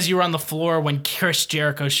 Especially because you were on the floor when Chris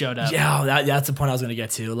Jericho showed up. Yeah, that's the point I was gonna get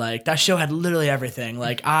to. Like that show had literally everything.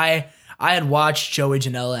 Like I had watched Joey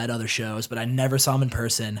Janela at other shows, but I never saw him in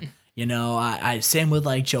person. You know, I same with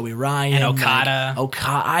like Joey Ryan And Okada.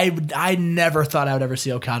 I never thought I would ever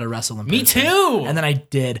see Okada wrestle in person. Me too. And then I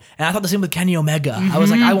did. And I thought the same with Kenny Omega. I was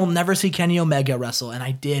like, I will never see Kenny Omega wrestle. And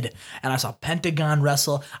I did. And I saw Pentagon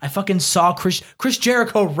wrestle. I fucking saw Chris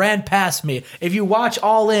Jericho ran past me. If you watch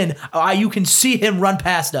All In, you can see him run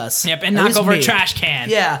past us. Yep, and At knock least over me. a trash can.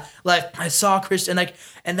 Yeah, like I saw Chris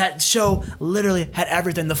and that show literally had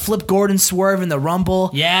everything. The Flip Gordon swerve in the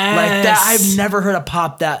Rumble. Yes. Like that. I've never heard a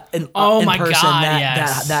pop that in my person God, that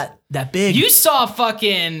yes. that big. You saw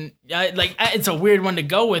fucking it's a weird one to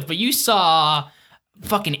go with, but you saw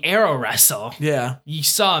fucking Arrow wrestle. Yeah. You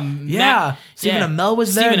saw Stephen Amell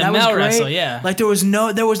was there. Stephen And that was Amell great. wrestle, yeah. Like there was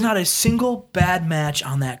not a single bad match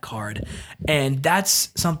on that card, and that's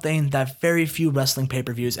something that very few wrestling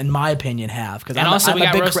pay-per-views, in my opinion, have. Because And also, we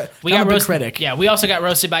got a big critic. Yeah, we also got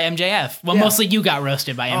roasted by MJF. Well, Yeah. mostly you got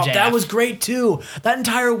roasted by MJF. Oh, that was great too. That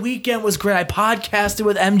entire weekend was great. I podcasted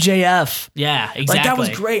with MJF. Yeah, exactly. Like that was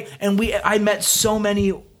great, and I met so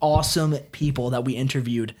many awesome people that we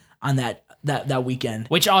interviewed on that weekend.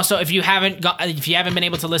 Which also, if you haven't been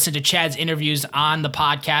able to listen to Chad's interviews on the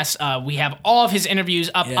podcast, we have all of his interviews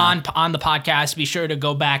up on the podcast. Be sure to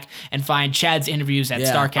go back and find Chad's interviews at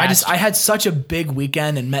Starcast. I had such a big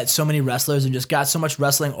weekend and met so many wrestlers and just got so much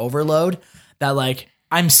wrestling overload that like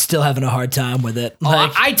I'm still having a hard time with it.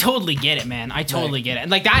 Like, I totally get it, man. I totally get it.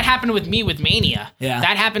 And like that happened with me with Mania. Yeah.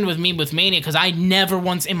 That happened with me with Mania because I never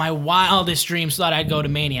once in my wildest dreams thought I'd go to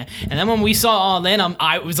Mania. And then when we saw All In,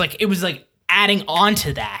 it was like adding on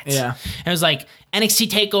to that. Yeah. And it was like NXT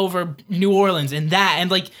TakeOver New Orleans and that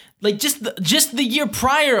and like just the year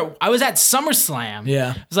prior, I was at SummerSlam.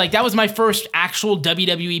 Yeah. It was like that was my first actual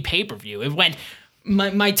WWE pay-per-view. It went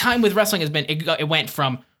my time with wrestling has been it went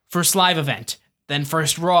from first live event, then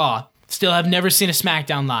first Raw. Still have never seen a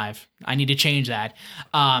SmackDown live. I need to change that.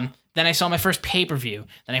 Then I saw my first pay-per-view.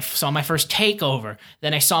 Then I saw my first TakeOver.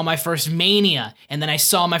 Then I saw my first Mania. And then I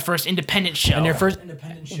saw my first independent show. and your first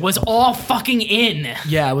independent show was all fucking in.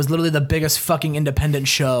 Yeah, it was literally the biggest fucking independent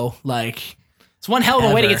show like It's one hell of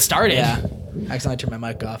a way to ever. get started. Yeah. Accidentally turned my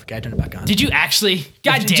mic off. Okay, I turned it back on. Did you actually?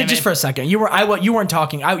 God damn it. Just for a second. You weren't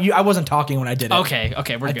talking. I wasn't talking when I did it. Okay,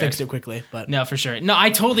 we're I good. fixed it quickly, but No, for sure. No, I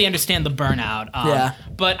totally understand the burnout. Yeah.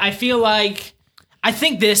 But I feel like I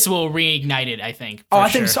think this will reignite it. I think. I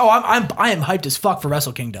for think sure. so. I am hyped as fuck for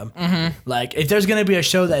Wrestle Kingdom. Mm-hmm. Like, if there's gonna be a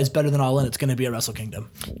show that is better than All In, it's gonna be a Wrestle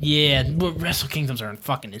Kingdom. Yeah, well, Wrestle Kingdoms are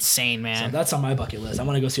fucking insane, man. So that's on my bucket list. I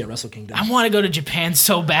want to go see a Wrestle Kingdom. I want to go to Japan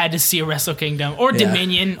so bad to see a Wrestle Kingdom or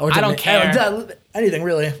Dominion. Or I don't care. Anything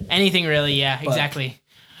really. Anything really, yeah, exactly.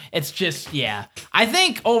 It's just, yeah. I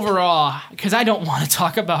think overall, because I don't want to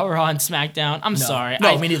talk about Raw and SmackDown. I'm sorry.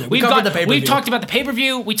 No, me neither. We've covered the pay-per-view. We've talked about the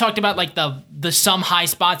pay-per-view. We talked about like the some high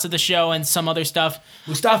spots of the show and some other stuff.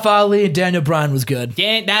 Mustafa Ali and Daniel Bryan was good.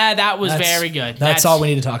 Yeah, that was very good. That's all we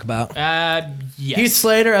need to talk about. Yes. Heath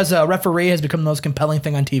Slater as a referee has become the most compelling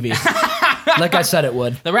thing on TV. Like I said it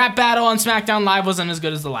would. The rap battle on SmackDown Live wasn't as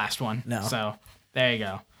good as the last one. No. So there you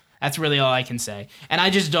go. That's really all I can say. And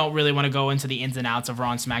I just don't really want to go into the ins and outs of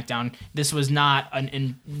Raw and SmackDown. This was not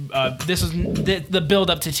the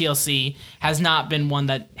build up to TLC has not been one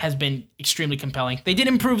that has been extremely compelling. They did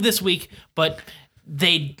improve this week, but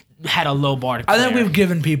they had a low bar to clear. I think we've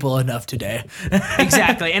given people enough today.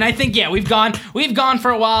 Exactly. And I think we've gone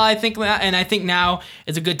for a while. I think now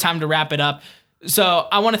is a good time to wrap it up. So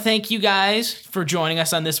I want to thank you guys for joining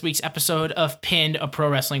us on this week's episode of Pinned, a pro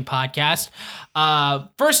wrestling podcast.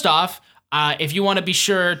 First off, If you want to be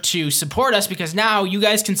sure to support us, because now you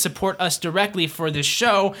guys can support us directly for this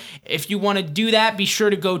show. If you want to do that, be sure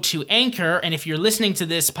to go to Anchor. And if you're listening to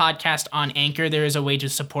this podcast on Anchor, there is a way to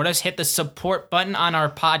support us. Hit the support button on our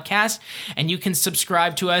podcast, and you can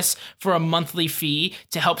subscribe to us for a monthly fee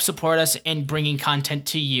to help support us in bringing content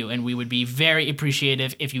to you. And we would be very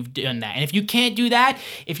appreciative if you've done that. And if you can't do that,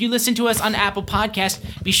 if you listen to us on Apple Podcasts,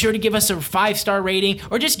 be sure to give us a 5-star rating,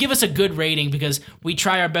 or just give us a good rating, because we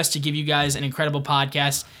try our best to give you guys an incredible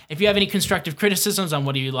podcast. If you have any constructive criticisms on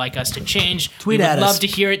what you'd like us to change, Tweet we would at us. love to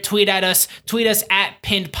hear it. Tweet at us. Tweet us at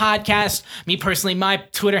Pinned Podcast. Me personally, my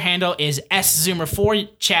Twitter handle is SZoomer4.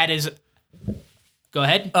 Chad is... Go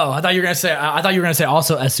ahead. Oh, I thought you were gonna say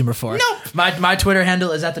also SZoomer4. Nope. My Twitter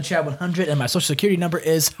handle is @thechad100, and my social security number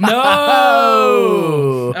is No.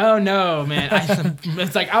 Oh no, man.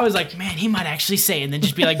 I was like, man, he might actually say it, and then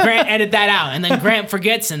just be like, Grant, edit that out, and then Grant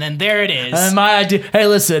forgets, and then there it is. And my idea. Hey,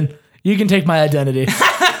 listen, you can take my identity.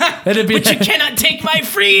 It'd be But you cannot take my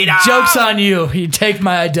freedom. Joke's on you. You take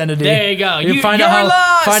my identity. There you go. You You're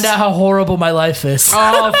lost. Find out how horrible my life is.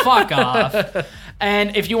 Oh, fuck off.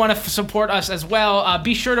 And if you want to support us as well,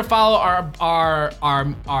 be sure to follow our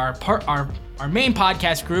main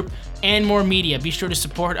podcast group, And More Media. Be sure to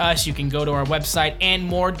support us. You can go to our website,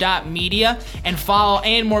 andmore.media, and follow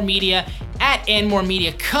And More Media at And More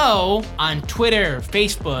Media Co. on Twitter,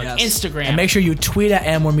 Facebook, Instagram. And make sure you tweet at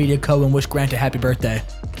And More Media Co. and wish Grant a happy birthday.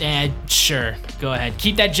 Sure, go ahead.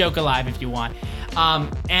 Keep that joke alive if you want.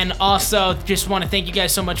 And also, just want to thank you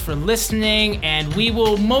guys so much for listening, and we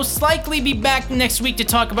will most likely be back next week to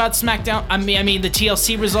talk about SmackDown. I mean the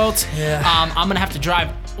TLC results. Yeah. I'm gonna have to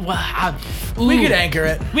drive. Well, We could anchor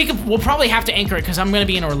it. We'll probably have to anchor it because I'm gonna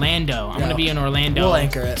be in Orlando. I'm gonna be in Orlando. We'll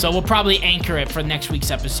anchor it. So we'll probably anchor it for next week's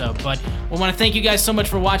episode. But we want to thank you guys so much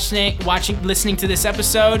for listening to this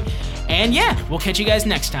episode, and yeah, we'll catch you guys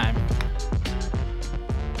next time.